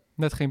hebben we...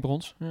 Net geen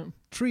brons. Ja.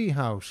 Tree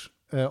House.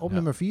 Op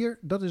nummer 4,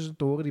 dat is een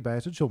toren die bij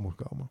het station moet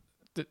komen.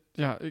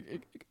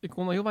 Ik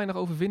kon er heel weinig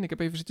over vinden. Ik heb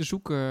even zitten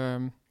zoeken.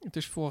 Het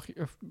is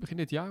begin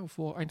dit jaar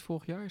of eind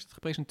vorig jaar is het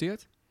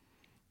gepresenteerd.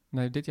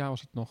 Nee, dit jaar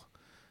was het nog.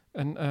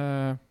 En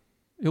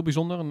heel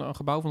bijzonder, een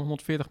gebouw van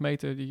 140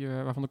 meter,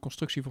 waarvan de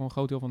constructie voor een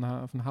groot deel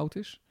van hout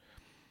is.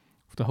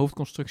 Of de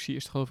hoofdconstructie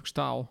is geloof ik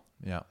staal.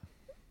 Ja.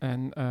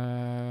 En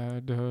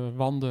de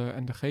wanden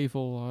en de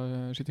gevel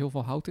zit heel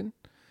veel hout in.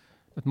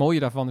 Het mooie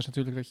daarvan is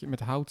natuurlijk dat je met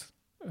hout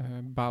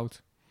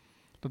bouwt.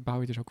 Dat bouw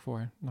je dus ook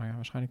voor,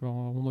 waarschijnlijk wel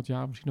 100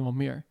 jaar, misschien nog wel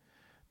meer.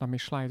 Daarmee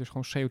sla je dus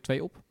gewoon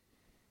CO2 op.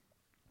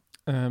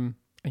 En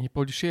je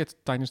produceert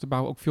tijdens de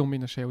bouw ook veel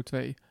minder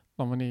CO2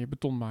 dan wanneer je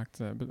beton maakt.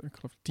 Ik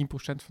geloof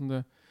 10% van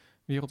de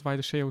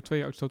wereldwijde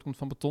CO2-uitstoot komt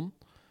van beton.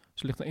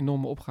 Dus er ligt een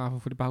enorme opgave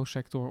voor de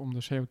bouwsector om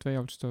de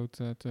CO2-uitstoot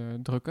te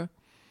drukken.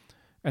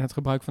 En het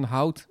gebruik van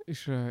hout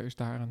is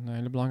daar een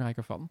hele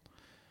belangrijke van.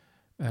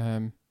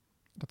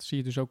 Dat zie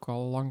je dus ook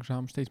al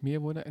langzaam steeds meer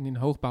worden. En in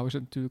hoogbouw is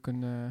het natuurlijk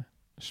een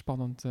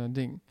spannend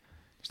ding.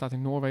 Er staat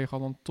in Noorwegen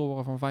al een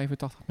toren van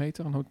 85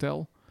 meter, een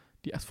hotel,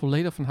 die echt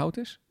volledig van hout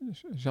is.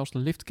 Dus zelfs de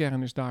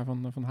liftkern is daar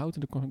van hout.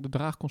 De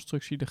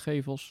draagconstructie, de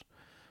gevels,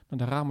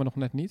 de ramen nog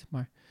net niet.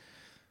 Maar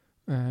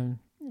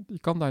je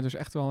kan daar dus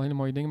echt wel hele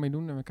mooie dingen mee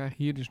doen. En we krijgen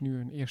hier dus nu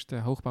een eerste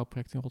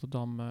hoogbouwproject in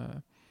Rotterdam,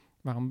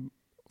 waar een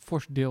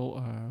fors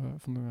deel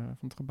van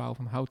het gebouw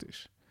van hout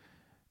is.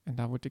 En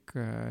daar word ik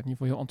in ieder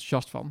geval heel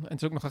enthousiast van. En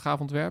het is ook nog een gaaf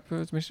ontwerp,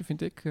 tenminste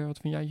vind ik. Wat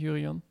vind jij,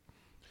 Jurian?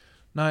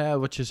 Nou ja,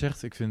 wat je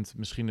zegt, ik vind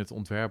misschien het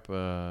ontwerp,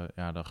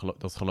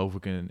 dat geloof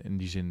ik in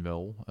die zin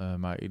wel.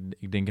 Maar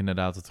ik denk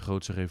inderdaad dat de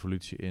grootste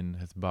revolutie in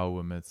het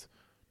bouwen met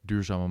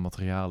duurzame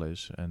materialen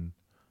is. En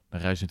dan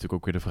rijst natuurlijk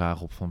ook weer de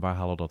vraag op van waar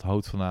halen we dat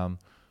hout vandaan?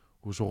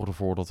 Hoe zorgen we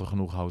ervoor dat er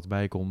genoeg hout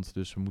bij komt?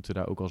 Dus we moeten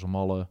daar ook als een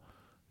malle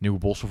nieuwe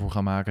bossen voor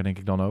gaan maken, denk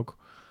ik dan ook.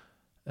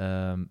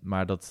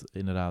 Maar dat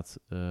inderdaad,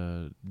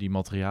 die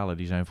materialen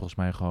die zijn volgens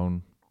mij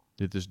gewoon...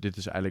 Dit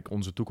is eigenlijk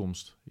onze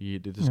toekomst.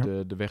 Dit is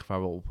de weg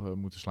waar we op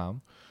moeten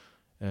slaan.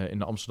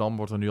 In Amsterdam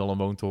wordt er nu al een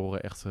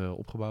woontoren echt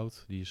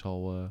opgebouwd. Die is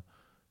al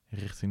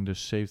richting de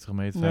 70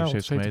 meter,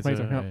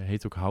 75 meter.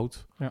 Heet ook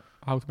Hout. Ja,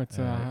 Hout met...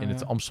 in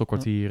het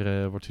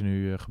Amstelkwartier wordt hij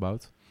nu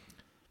gebouwd.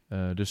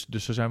 Dus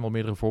er zijn wel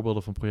meerdere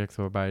voorbeelden van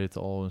projecten waarbij dit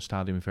al een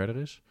stadium verder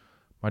is.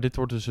 Maar dit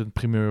wordt dus een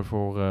primeur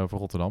voor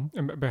Rotterdam.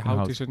 En bij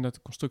hout is het net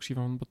de constructie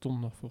van beton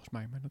nog, volgens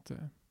mij. Maar dat,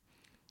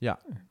 ja.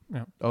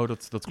 Oh,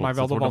 dat klopt. Maar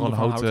wel dat wordt nog een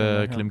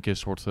houten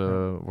klimkist, wordt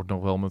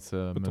nog wel met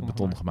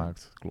beton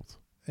gemaakt. Klopt.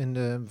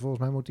 En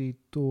volgens mij moet die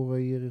toren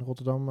hier in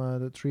Rotterdam,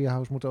 de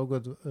Treehouse, moet ook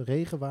het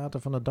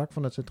regenwater van het dak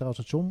van het Centraal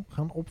Station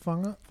gaan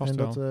opvangen. Vast en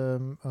wel.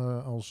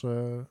 Dat als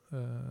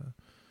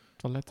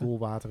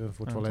koelwater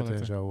voor toiletten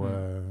en zo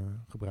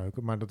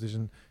gebruiken. Maar dat is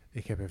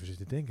ik heb even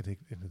zitten denken,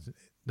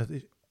 dat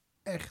is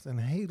echt een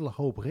hele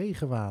hoop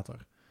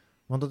regenwater.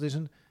 Want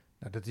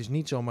dat is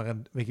niet zomaar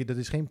dat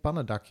is geen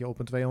pannendakje op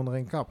een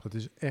 201 kap. Dat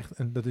is echt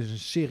een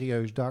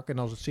serieus dak. En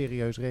als het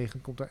serieus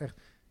regent, komt er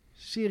echt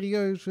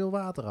serieus veel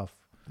water af.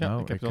 Ja,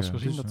 ik heb wel eens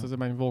gezien dat het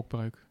bij een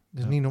wolkbreuk.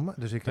 Dat is niet normaal.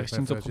 Dus ik heb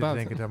even zitten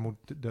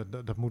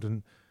denken, dat moet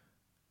een...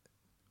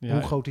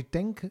 Hoe groot die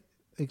tank?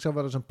 Ik zou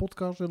wel eens een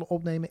podcast willen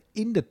opnemen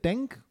in de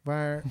tank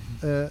waar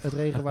het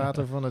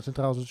regenwater van het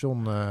Centraal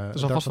Station... Er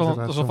zal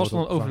vast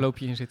wel een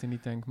overloopje in zitten in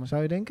die tank. Maar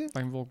zou je denken?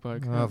 Bij een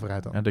wolkbreuk. Nou,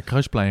 vooruit dan. Ja, de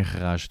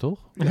Kruispleingarage,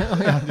 toch?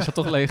 Ja, die zat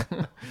toch leeg.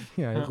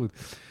 Ja, heel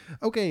goed.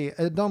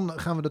 Oké, dan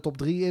gaan we de top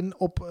 3 in.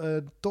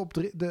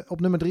 Op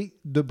nummer 3,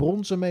 de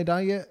bronzen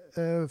medaille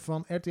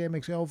van RTM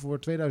XL voor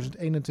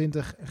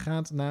 2021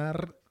 gaat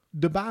naar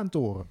de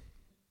Baantoren.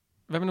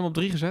 We hebben hem op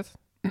 3 gezet.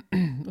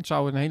 Het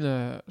zou een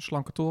hele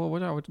slanke toren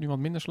worden. Hij wordt nu wat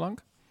minder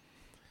slank.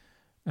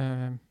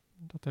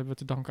 Dat hebben we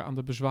te danken aan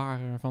de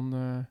bezwaren van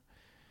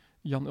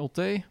Jan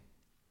Ulte,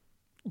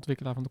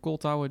 ontwikkelaar van de Coal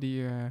Tower,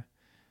 die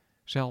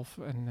zelf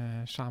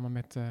en samen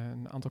met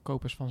een aantal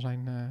kopers van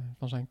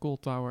zijn Coal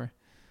Tower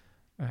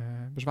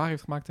bezwaar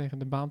heeft gemaakt tegen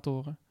de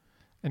Baantoren.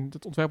 En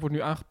het ontwerp wordt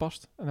nu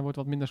aangepast en hij wordt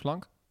wat minder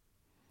slank.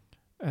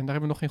 En daar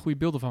hebben we nog geen goede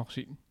beelden van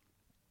gezien.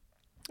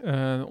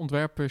 Het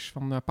ontwerp is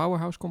van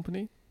Powerhouse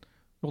Company,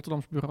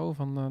 Rotterdams bureau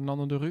van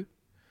Nanne de Ru.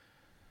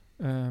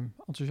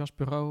 Enthousiast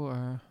bureau.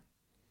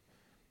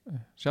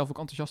 Zelf ook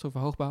enthousiast over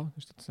hoogbouw.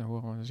 Dus dat zien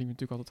we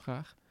natuurlijk altijd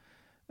graag.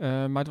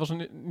 Maar het was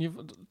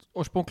het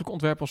oorspronkelijke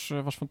ontwerp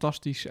was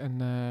fantastisch. En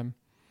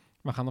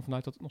we gaan ervan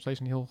uit dat het nog steeds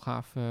een heel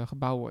gaaf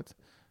gebouw wordt.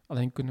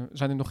 Alleen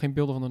zijn er nog geen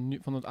beelden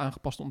van het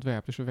aangepaste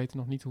ontwerp. Dus we weten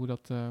nog niet hoe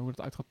dat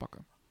uit gaat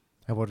pakken.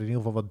 Hij wordt in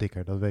ieder geval wat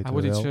dikker, dat weten we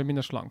wel. Hij wordt iets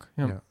minder slank.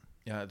 Ja.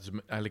 Ja, het is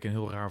eigenlijk een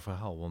heel raar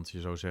verhaal. Want je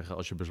zou zeggen,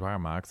 als je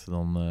bezwaar maakt,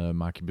 dan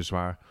maak je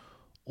bezwaar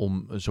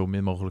om zo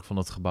min mogelijk van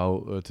het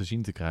gebouw te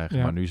zien te krijgen.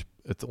 Ja. Maar nu is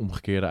het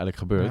omgekeerde eigenlijk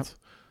gebeurd.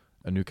 Ja.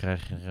 En nu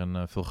krijg je er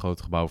een veel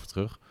groter gebouw voor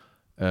terug.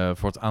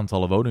 Voor het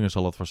aantal woningen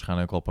zal het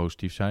waarschijnlijk wel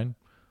positief zijn.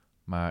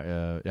 Maar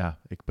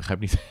ik begrijp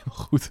niet helemaal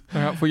goed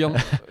voor Jan,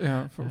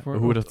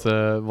 hoe dat,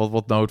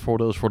 wat nou het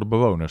voordeel is voor de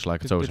bewoners, laat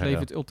ik het zo zeggen. Dit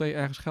levert Ulte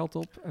ergens geld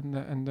op.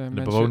 En de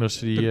bewoners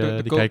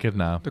die kijken het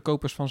na. De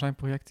kopers van zijn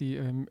project die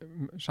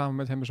samen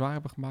met hem bezwaar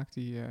hebben gemaakt,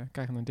 die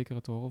krijgen een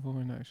dikkere toren voor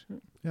hun neus.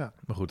 Ja,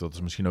 maar goed, dat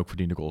is misschien ook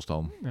verdiende kost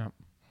dan. Ja.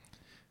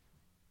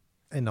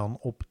 En dan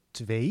op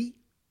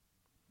 2,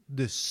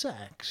 de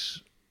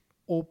Sax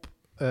op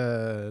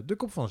de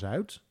Kop van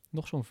Zuid.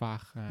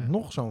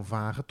 Nog zo'n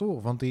vage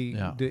toren. Want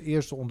de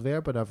eerste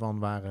ontwerpen daarvan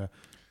waren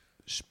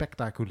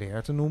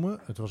spectaculair te noemen.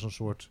 Het was een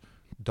soort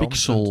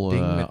dansend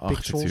ding met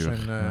pixels.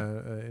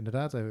 En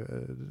inderdaad,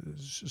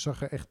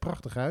 zag er echt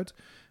prachtig uit.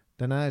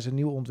 Daarna is een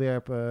nieuw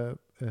ontwerp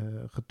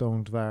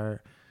getoond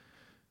waar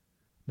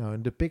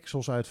de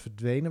pixels uit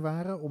verdwenen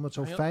waren, om het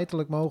zo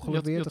feitelijk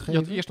mogelijk weer te geven. Je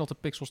had eerst nog de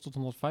pixels tot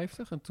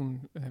 150 en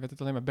toen werd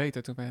het alleen maar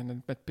beter. Toen waren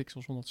het met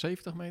pixels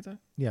 170 meter.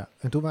 Ja,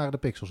 en toen waren de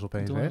pixels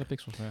opeens weg. De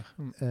pixels weg.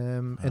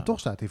 En toch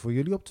staat hij voor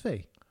jullie op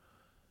 2.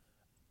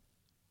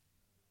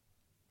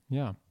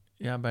 Ja.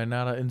 Ja, bij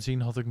nader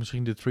inzien had ik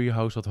misschien de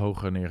treehouse wat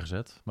hoger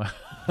neergezet. Maar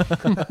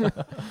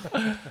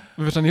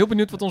We zijn heel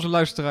benieuwd wat onze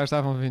luisteraars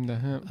daarvan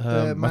vinden.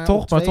 Ja. Maar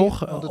toch,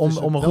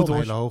 om een goed een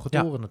hele hoge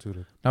toren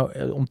natuurlijk.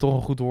 Nou, om toch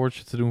een goed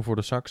woordje te doen voor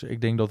de sax.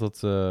 Ik denk dat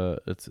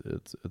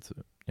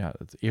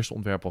het eerste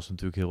ontwerp was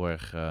natuurlijk heel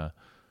erg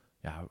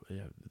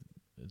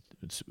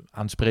het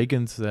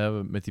aansprekend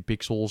met die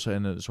pixels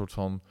en een soort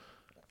van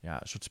een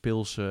soort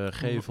speelse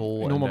gevel.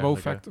 Een enorme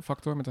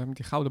wow-factor met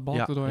die gouden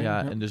balk erdoorheen.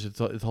 Ja, en dus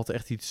het had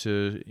echt iets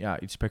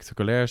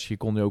spectaculairs. Je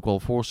kon je ook wel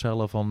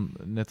voorstellen van,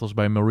 net als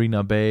bij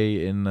Marina Bay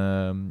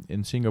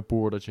in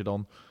Singapore, dat je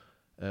dan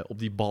op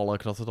die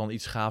balk, dat er dan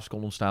iets gaafs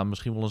kan ontstaan.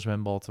 Misschien wel een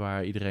zwembad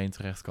waar iedereen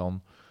terecht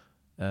kan.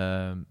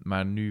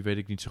 Maar nu weet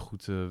ik niet zo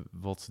goed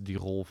wat die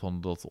rol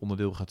van dat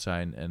onderdeel gaat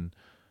zijn. En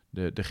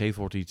de gevel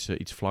wordt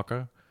iets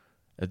vlakker.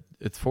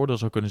 Het voordeel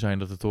zou kunnen zijn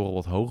dat de toren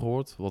wat hoger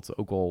wordt. Wat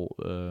ook wel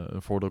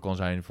een voordeel kan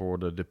zijn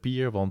voor de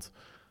pier. Want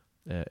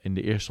in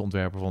de eerste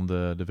ontwerpen van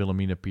de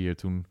Wilhelmina pier,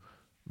 toen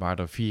waren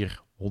er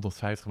 4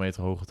 150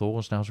 meter hoge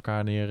torens naast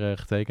elkaar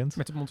neergetekend.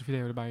 Met de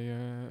Montevideo erbij.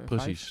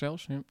 Precies. 5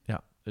 zelfs.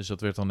 Ja. Dus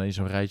dat werd dan ineens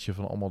zo'n rijtje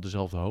van allemaal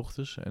dezelfde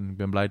hoogtes. En ik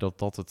ben blij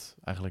dat het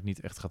eigenlijk niet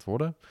echt gaat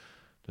worden.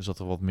 Dus dat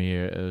er wat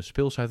meer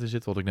speelsheid in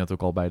zit. Wat ik net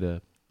ook al bij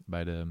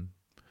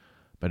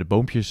de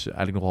boompjes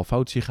eigenlijk nogal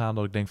fout zie gaan.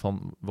 Dat ik denk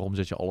van, waarom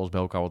zet je alles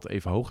bij elkaar wat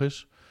even hoog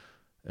is?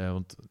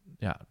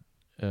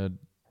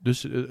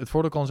 Dus het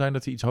voordeel kan zijn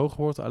dat hij iets hoger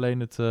wordt. Alleen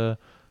de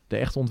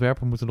echte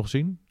ontwerpen moeten nog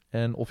zien.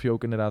 En of je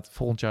ook inderdaad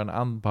volgend jaar een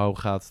aanbouw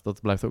gaat,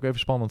 dat blijft ook even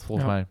spannend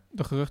volgens mij.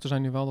 De geruchten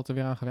zijn nu wel dat er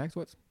weer aan gewerkt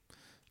wordt.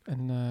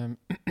 En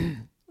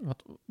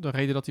de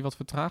reden dat hij wat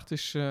vertraagt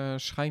is,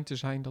 schijnt te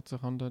zijn dat er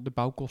gewoon de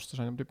bouwkosten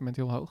zijn op dit moment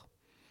heel hoog.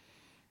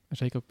 En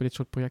zeker ook bij dit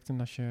soort projecten,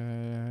 als je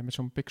met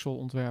zo'n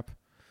pixelontwerp,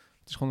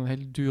 het is gewoon een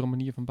hele dure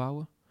manier van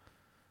bouwen.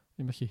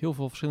 Omdat je heel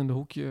veel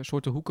verschillende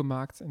soorten hoeken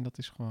maakt. En dat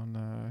is gewoon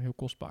heel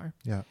kostbaar.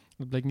 Ja.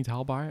 Dat bleek niet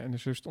haalbaar. En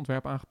dus is het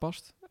ontwerp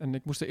aangepast. En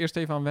ik moest er eerst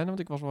even aan wennen. Want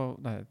ik was wel...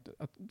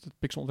 het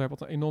pixelontwerp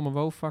had een enorme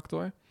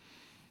wow-factor.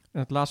 En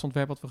het laatste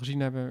ontwerp wat we gezien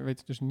hebben, weet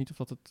ik dus niet of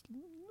dat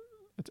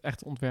het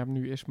echte ontwerp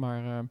nu is.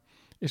 Maar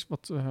is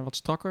wat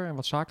strakker en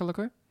wat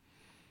zakelijker.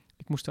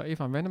 Ik moest daar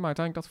even aan wennen. Maar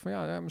uiteindelijk dacht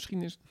ik van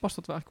misschien past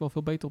dat wel eigenlijk wel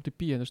veel beter op die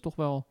pier. Dat is toch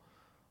wel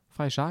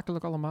vrij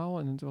zakelijk allemaal.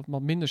 En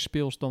wat minder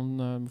speels dan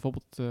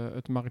bijvoorbeeld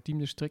het Maritiem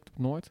District op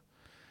Noord.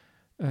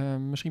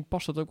 Misschien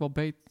past dat ook wel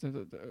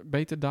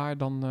beter daar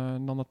dan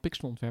dat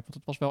pixelontwerp. Want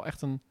het was wel echt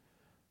toch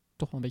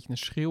wel een beetje een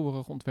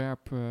schreeuwerig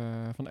ontwerp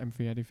van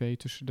MVRDV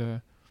tussen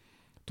de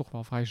toch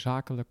wel vrij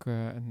zakelijke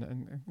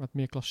en wat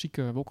meer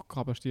klassieke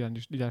wolkenkrabbers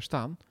die daar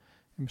staan.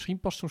 En misschien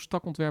past zo'n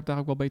strak ontwerp daar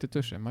ook wel beter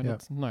tussen.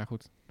 Maar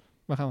goed,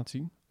 we gaan het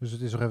zien. Dus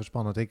het is nog even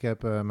spannend. Ik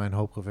heb mijn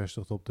hoop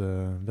gevestigd op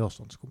de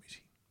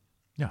welstandscommissie.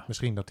 Ja.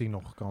 Misschien dat die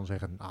nog kan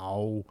zeggen,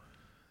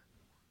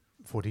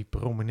 voor die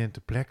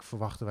prominente plek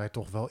verwachten wij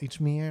toch wel iets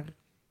meer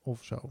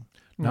of zo.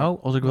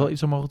 Nou, als ik wel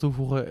iets aan mag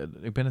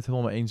toevoegen, ik ben het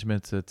helemaal mee eens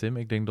met Tim.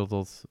 Ik denk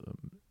dat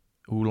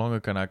hoe langer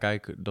ik ernaar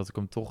kijk, dat ik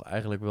hem toch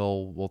eigenlijk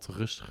wel wat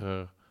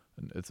rustiger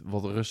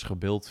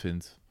beeld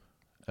vind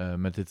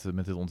met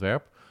dit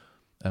ontwerp.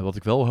 Wat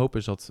ik wel hoop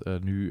is dat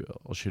nu,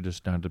 als je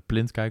dus naar de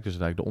plint kijkt, dus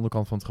eigenlijk de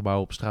onderkant van het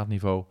gebouw op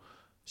straatniveau,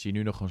 zie je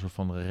nu nog een soort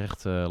van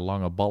rechte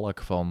lange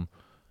balk van,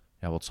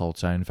 wat zal het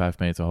zijn, 5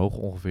 meter hoog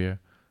ongeveer.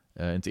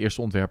 In het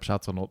eerste ontwerp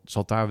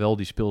zat daar wel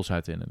die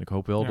speelsheid in. En ik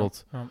hoop wel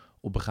dat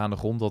op begaande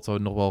grond dat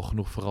er nog wel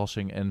genoeg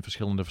verrassing en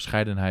verschillende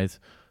verscheidenheid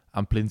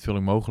aan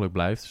plintvulling mogelijk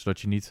blijft. Zodat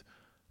je niet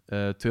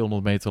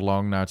 200 meter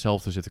lang naar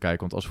hetzelfde zit te kijken.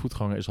 Want als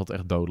voetganger is dat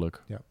echt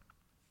dodelijk. Ja.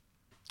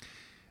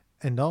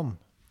 En dan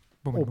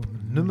op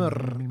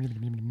nummer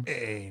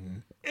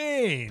 1.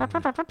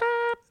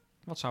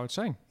 Wat zou het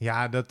zijn?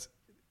 Ja,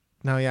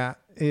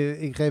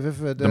 ik geef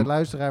even de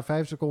luisteraar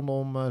 5 seconden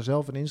om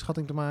zelf een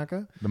inschatting te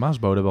maken. De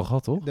Maasbode hebben we al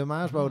gehad, toch? De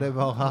Maasbode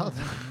hebben we al gehad.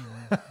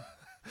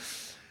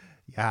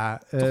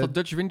 Toch dat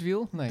Dutch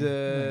windwiel? Nee.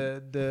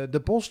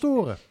 De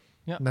Posttoren.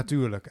 Ja.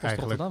 Natuurlijk, Post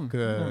eigenlijk.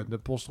 Rotterdam. De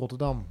Post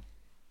Rotterdam.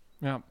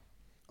 Ja.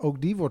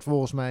 Ook die wordt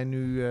volgens mij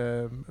nu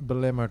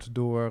belemmerd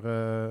door,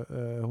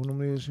 hoe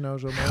noem je ze nou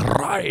zo?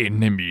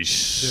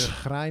 Graainimbies. De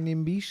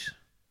graainimbies.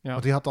 Ja.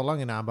 Want die had al lang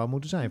in aanbouw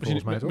moeten zijn,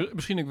 volgens mij, toch?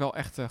 Misschien ook wel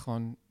echt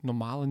gewoon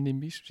normale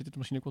nimbies. Zit er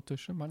misschien ook wel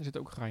tussen, maar er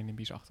zitten ook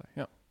graainimbies achter.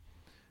 Ja.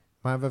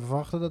 Maar we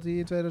verwachten dat hij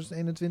in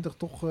 2021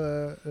 toch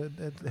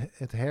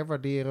het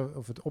herwaarderen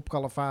of het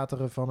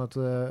opkalefateren van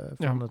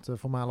het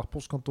voormalig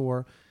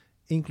postkantoor,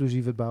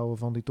 inclusief het bouwen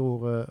van die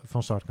toren,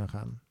 van start kan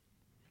gaan.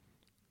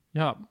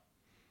 Ja,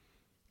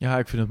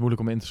 ik vind het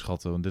moeilijk om in te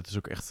schatten. Want dit is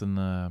ook echt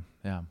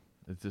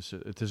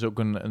het is ook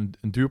een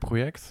duur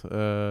project.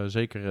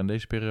 Zeker in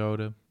deze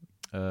periode.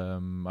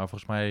 Maar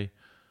volgens mij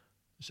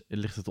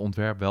ligt het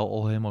ontwerp wel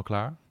al helemaal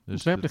klaar. Dus het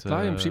ontwerp ligt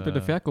klaar. In principe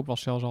de verkoop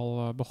was zelfs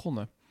al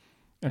begonnen.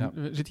 En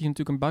er zit hier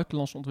natuurlijk een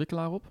buitenlandse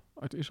ontwikkelaar op,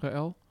 uit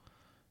Israël.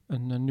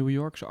 Een New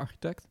Yorkse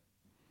architect.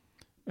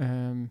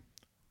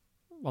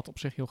 Wat op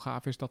zich heel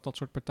gaaf is, dat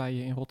soort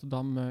partijen in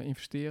Rotterdam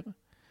investeren.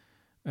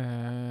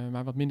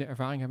 Maar wat minder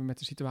ervaring hebben met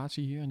de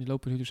situatie hier. En die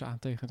lopen nu dus aan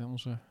tegen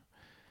onze...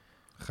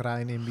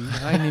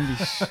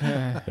 Graaien-nimbies.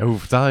 Hoe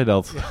vertaal je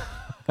dat?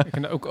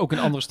 Ja. Ook in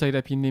andere steden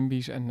heb je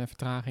nimbies en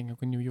vertraging.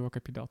 Ook in New York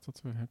heb je dat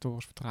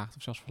torens vertraagd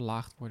of zelfs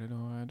verlaagd worden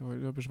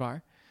door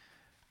bezwaar.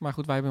 Maar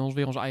goed, wij hebben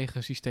weer ons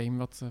eigen systeem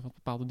wat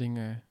bepaalde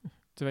dingen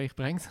teweeg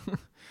brengt.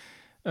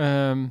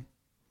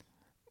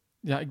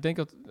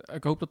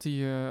 Ik hoop dat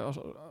hij,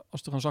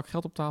 als er een zak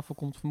geld op tafel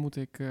komt, vermoed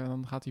ik,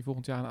 dan gaat hij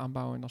volgend jaar een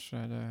aanbouwen. En als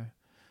de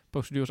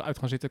procedures uit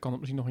gaan zitten, kan het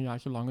misschien nog een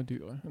jaartje langer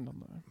duren. En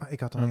dan, maar ik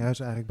had dan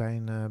juist eigenlijk bij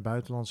een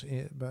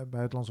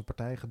buitenlandse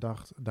partij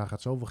gedacht, daar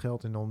gaat zoveel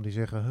geld in om. Die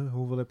zeggen,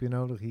 hoeveel heb je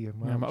nodig hier?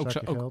 Maar ook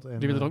geld. Die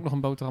willen er ook nog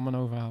een boterham aan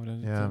overhouden.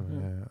 Ja.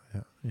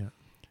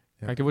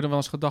 Kijk, er wordt wel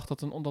eens gedacht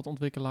dat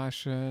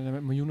ontwikkelaars er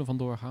met miljoenen van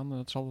doorgaan.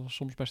 Dat zal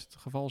soms best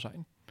het geval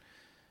zijn.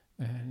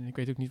 Ik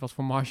weet ook niet wat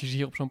voor marges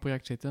hier op zo'n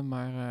project zitten,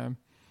 maar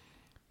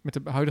met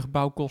de huidige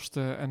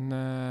bouwkosten en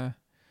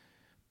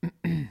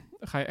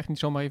ga je echt niet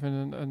zomaar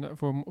even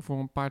voor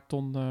een paar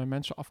ton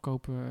mensen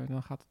afkopen.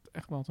 Dan gaat het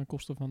echt wel ten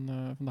koste van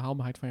de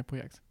haalbaarheid van je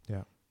project.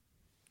 Ja.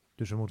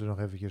 Dus we moeten nog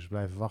eventjes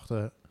blijven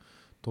wachten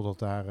totdat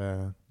daar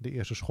de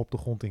eerste schop de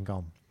grond in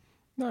kan.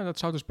 Nou, dat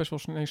zou dus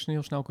best wel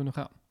heel snel kunnen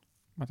gaan.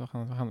 Maar we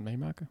gaan het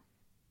meemaken.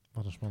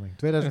 Wat een spanning.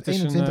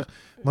 2021,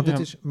 dit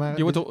is maar...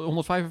 Die wordt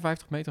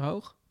 155 meter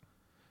hoog.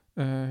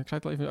 Ik zei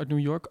het al even, uit New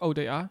York,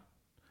 ODA.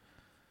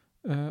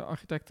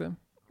 Architecten.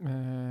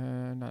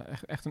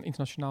 Echt een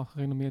internationaal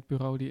gerenommeerd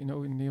bureau die in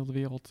de hele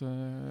wereld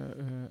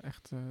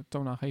echt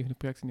toonaangevende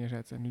projecten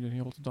neerzet. En nu dus in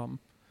Rotterdam.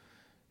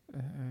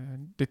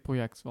 Dit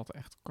project, wat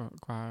echt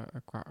qua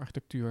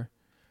architectuur...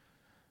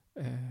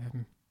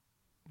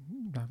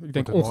 ik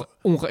denk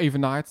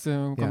ongeëvenaard,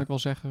 kan ik wel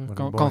zeggen,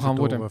 kan gaan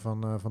worden.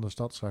 Van de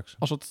stad straks.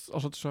 Als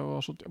het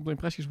op de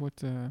impressies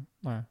wordt,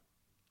 het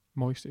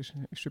mooiste is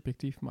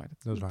subjectief, maar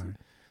dat is waar.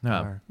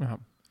 Ja.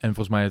 En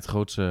volgens mij het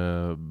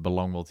grootste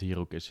belang wat hier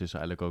ook is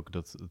eigenlijk ook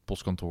dat het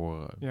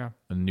postkantoor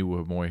een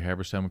nieuwe mooie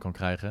herbestemming kan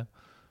krijgen.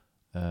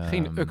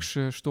 Geen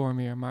UX-store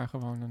meer, maar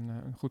gewoon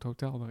een goed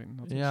hotel erin.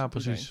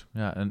 Precies.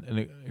 Ja, en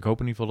ik hoop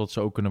in ieder geval dat ze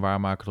ook kunnen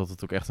waarmaken dat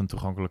het ook echt een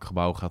toegankelijk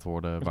gebouw gaat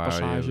worden. Met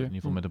waar je in ieder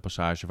geval met een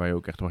passage waar je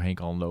ook echt doorheen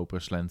kan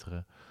lopen,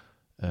 slenteren.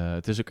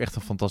 Het is ook echt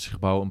een fantastisch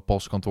gebouw. Een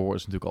postkantoor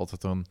is natuurlijk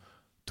altijd een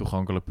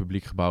toegankelijk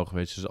publiek gebouw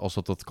geweest. Dus als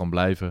dat kan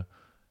blijven.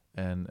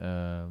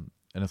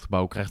 En het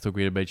gebouw krijgt ook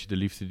weer een beetje de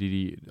liefde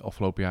die hij de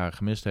afgelopen jaren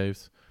gemist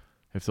heeft.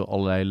 Heeft er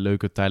allerlei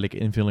leuke tijdelijke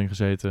invulling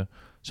gezeten.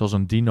 Zelfs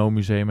een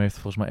Dino-museum heeft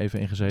er volgens mij even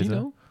ingezeten.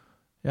 Dino?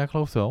 Ja, ik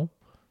geloof het wel.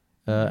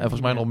 En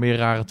volgens mij nog meer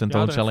rare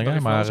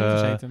tentoonstellingen. Maar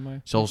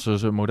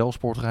zelfs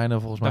modelsportterreinen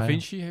volgens mij. Da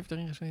Vinci heeft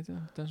erin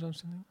gezeten,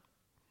 tentoonstelling.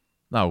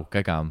 Nou,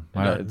 kijk aan.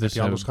 Maar het is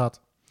alles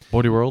gehad.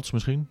 Body Worlds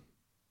misschien?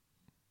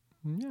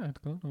 Ja, dat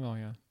kan ook nog wel,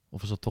 ja.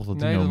 Of is dat toch dat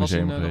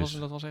Dino-museum geweest?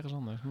 Dat was ergens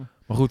anders.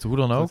 Maar goed, hoe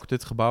dan ook.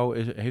 Dit gebouw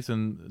heeft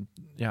een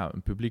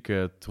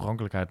publieke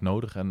toegankelijkheid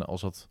nodig. En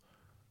als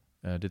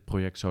dit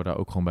project zou daar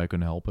ook gewoon bij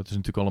kunnen helpen. Het is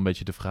natuurlijk al een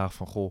beetje de vraag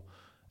van...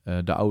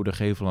 de oude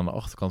gevel aan de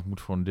achterkant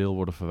moet voor een deel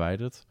worden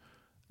verwijderd.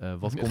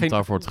 Wat komt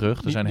daarvoor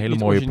terug? Er zijn hele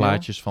mooie origineel.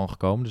 Plaatjes van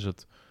gekomen. Dus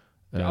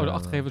de oude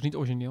achtergevel is niet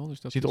origineel.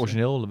 Dus dat is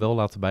origineel, wel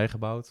later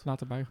bijgebouwd.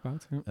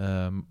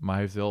 Ja. Maar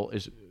heeft wel,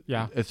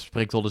 het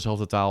spreekt wel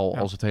dezelfde taal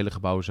als het hele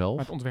gebouw zelf.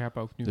 Maar het ontwerp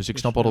ook nu. Dus ik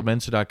snap wel dat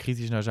mensen daar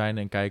kritisch naar zijn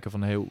en kijken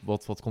van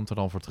wat komt er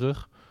dan voor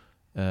terug?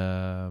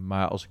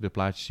 Maar als ik de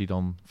plaatjes zie,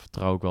 dan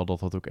vertrouw ik wel dat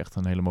dat ook echt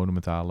een hele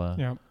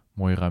monumentale,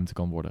 mooie ruimte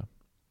kan worden.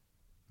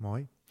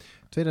 Mooi.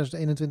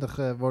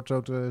 2021 wordt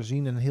zo te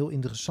zien een heel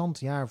interessant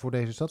jaar voor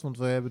deze stad. Want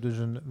we hebben dus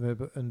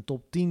een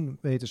top 10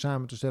 weten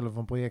samen te stellen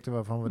van projecten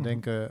waarvan we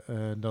denken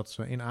dat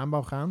ze in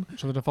aanbouw gaan.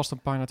 Zullen er vast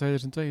een paar naar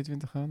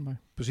 2022 gaan?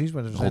 Maar... Precies,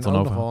 maar er zijn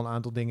ook nog wel een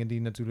aantal dingen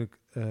die natuurlijk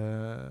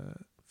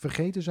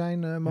vergeten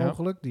zijn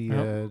mogelijk.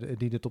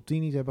 Die de top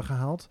 10 niet hebben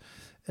gehaald.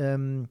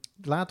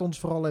 Laat ons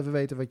vooral even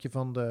weten wat je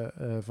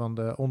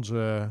van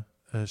onze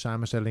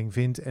samenstelling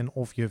vindt. En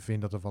of je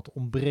vindt dat er wat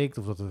ontbreekt.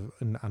 Of dat er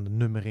aan de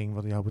nummering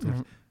wat jou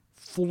betreft...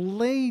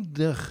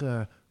 volledig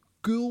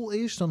kul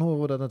is, dan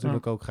horen we dat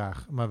natuurlijk ook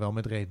graag. Maar wel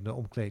met redenen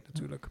omkleed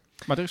natuurlijk.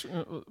 Maar er is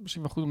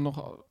misschien wel goed om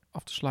nog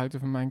af te sluiten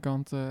van mijn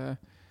kant. Dat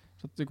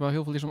natuurlijk wel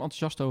heel veel is om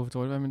enthousiast over te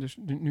worden. We hebben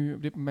dus nu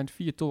op dit moment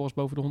 4 torens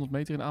boven de 100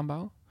 meter in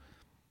aanbouw.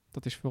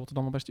 Dat is voor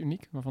Rotterdam wel best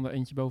uniek. Waarvan er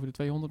eentje boven de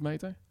 200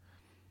 meter.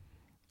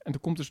 En er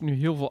komt dus nu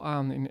heel veel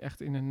aan.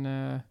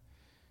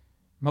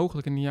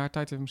 Mogelijk in een jaar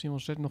tijd hebben we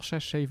misschien wel nog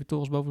 6, 7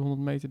 torens boven de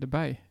 100 meter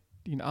erbij.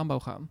 Die in aanbouw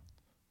gaan.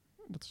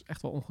 Dat is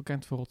echt wel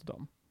ongekend voor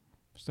Rotterdam.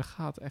 Dus er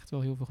gaat echt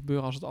wel heel veel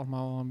gebeuren als het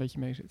allemaal een beetje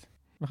mee zit.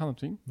 We gaan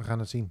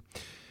het zien.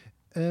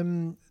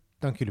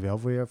 Dank jullie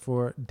wel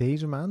voor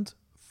deze maand.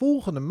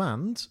 Volgende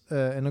maand,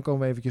 en dan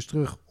komen we eventjes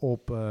terug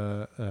op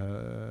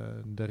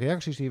de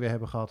reacties die we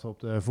hebben gehad op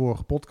de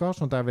vorige podcast.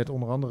 Want daar werd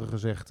onder andere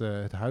gezegd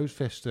het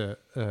huisvesten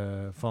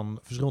van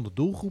verschillende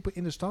doelgroepen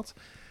in de stad.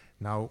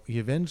 Nou,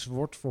 je wens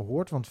wordt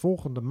verhoord, want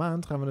volgende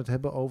maand gaan we het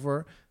hebben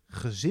over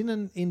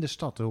gezinnen in de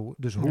stad.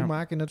 Dus hoe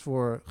maak je het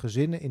voor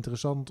gezinnen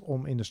interessant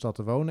om in de stad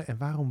te wonen? En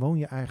waarom woon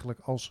je eigenlijk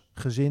als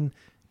gezin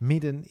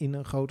midden in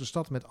een grote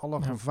stad met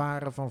alle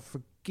gevaren van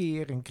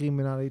verkeer en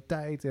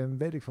criminaliteit en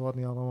weet ik veel wat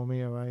niet allemaal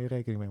meer waar je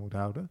rekening mee moet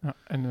houden? Ja,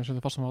 en er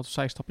zullen vast nog wel wat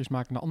zijstapjes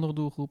maken naar andere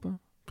doelgroepen.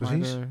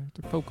 Precies. Maar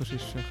de focus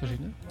is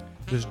gezinnen.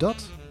 Dus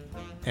dat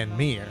en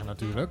meer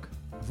natuurlijk.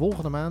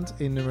 Volgende maand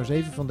in nummer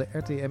 7 van de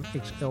RTM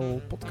XL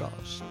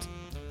podcast.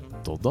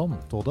 Tot dan.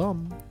 Tot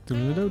dan.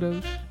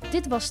 Toedeledodo's.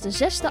 Dit was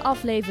de 6e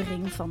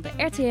aflevering van de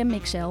RTM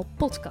XL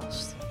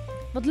podcast.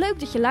 Wat leuk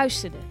dat je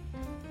luisterde.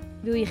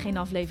 Wil je geen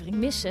aflevering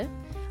missen?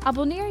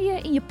 Abonneer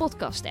je in je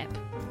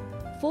podcast-app.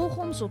 Volg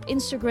ons op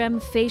Instagram,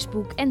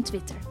 Facebook en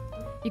Twitter.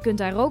 Je kunt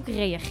daar ook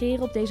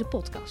reageren op deze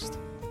podcast.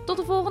 Tot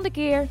de volgende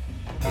keer!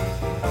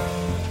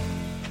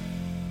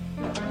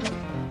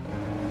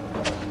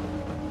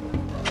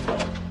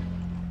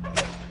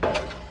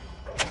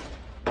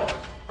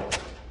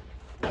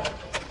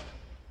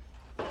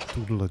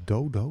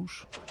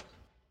 Toedeledodo's.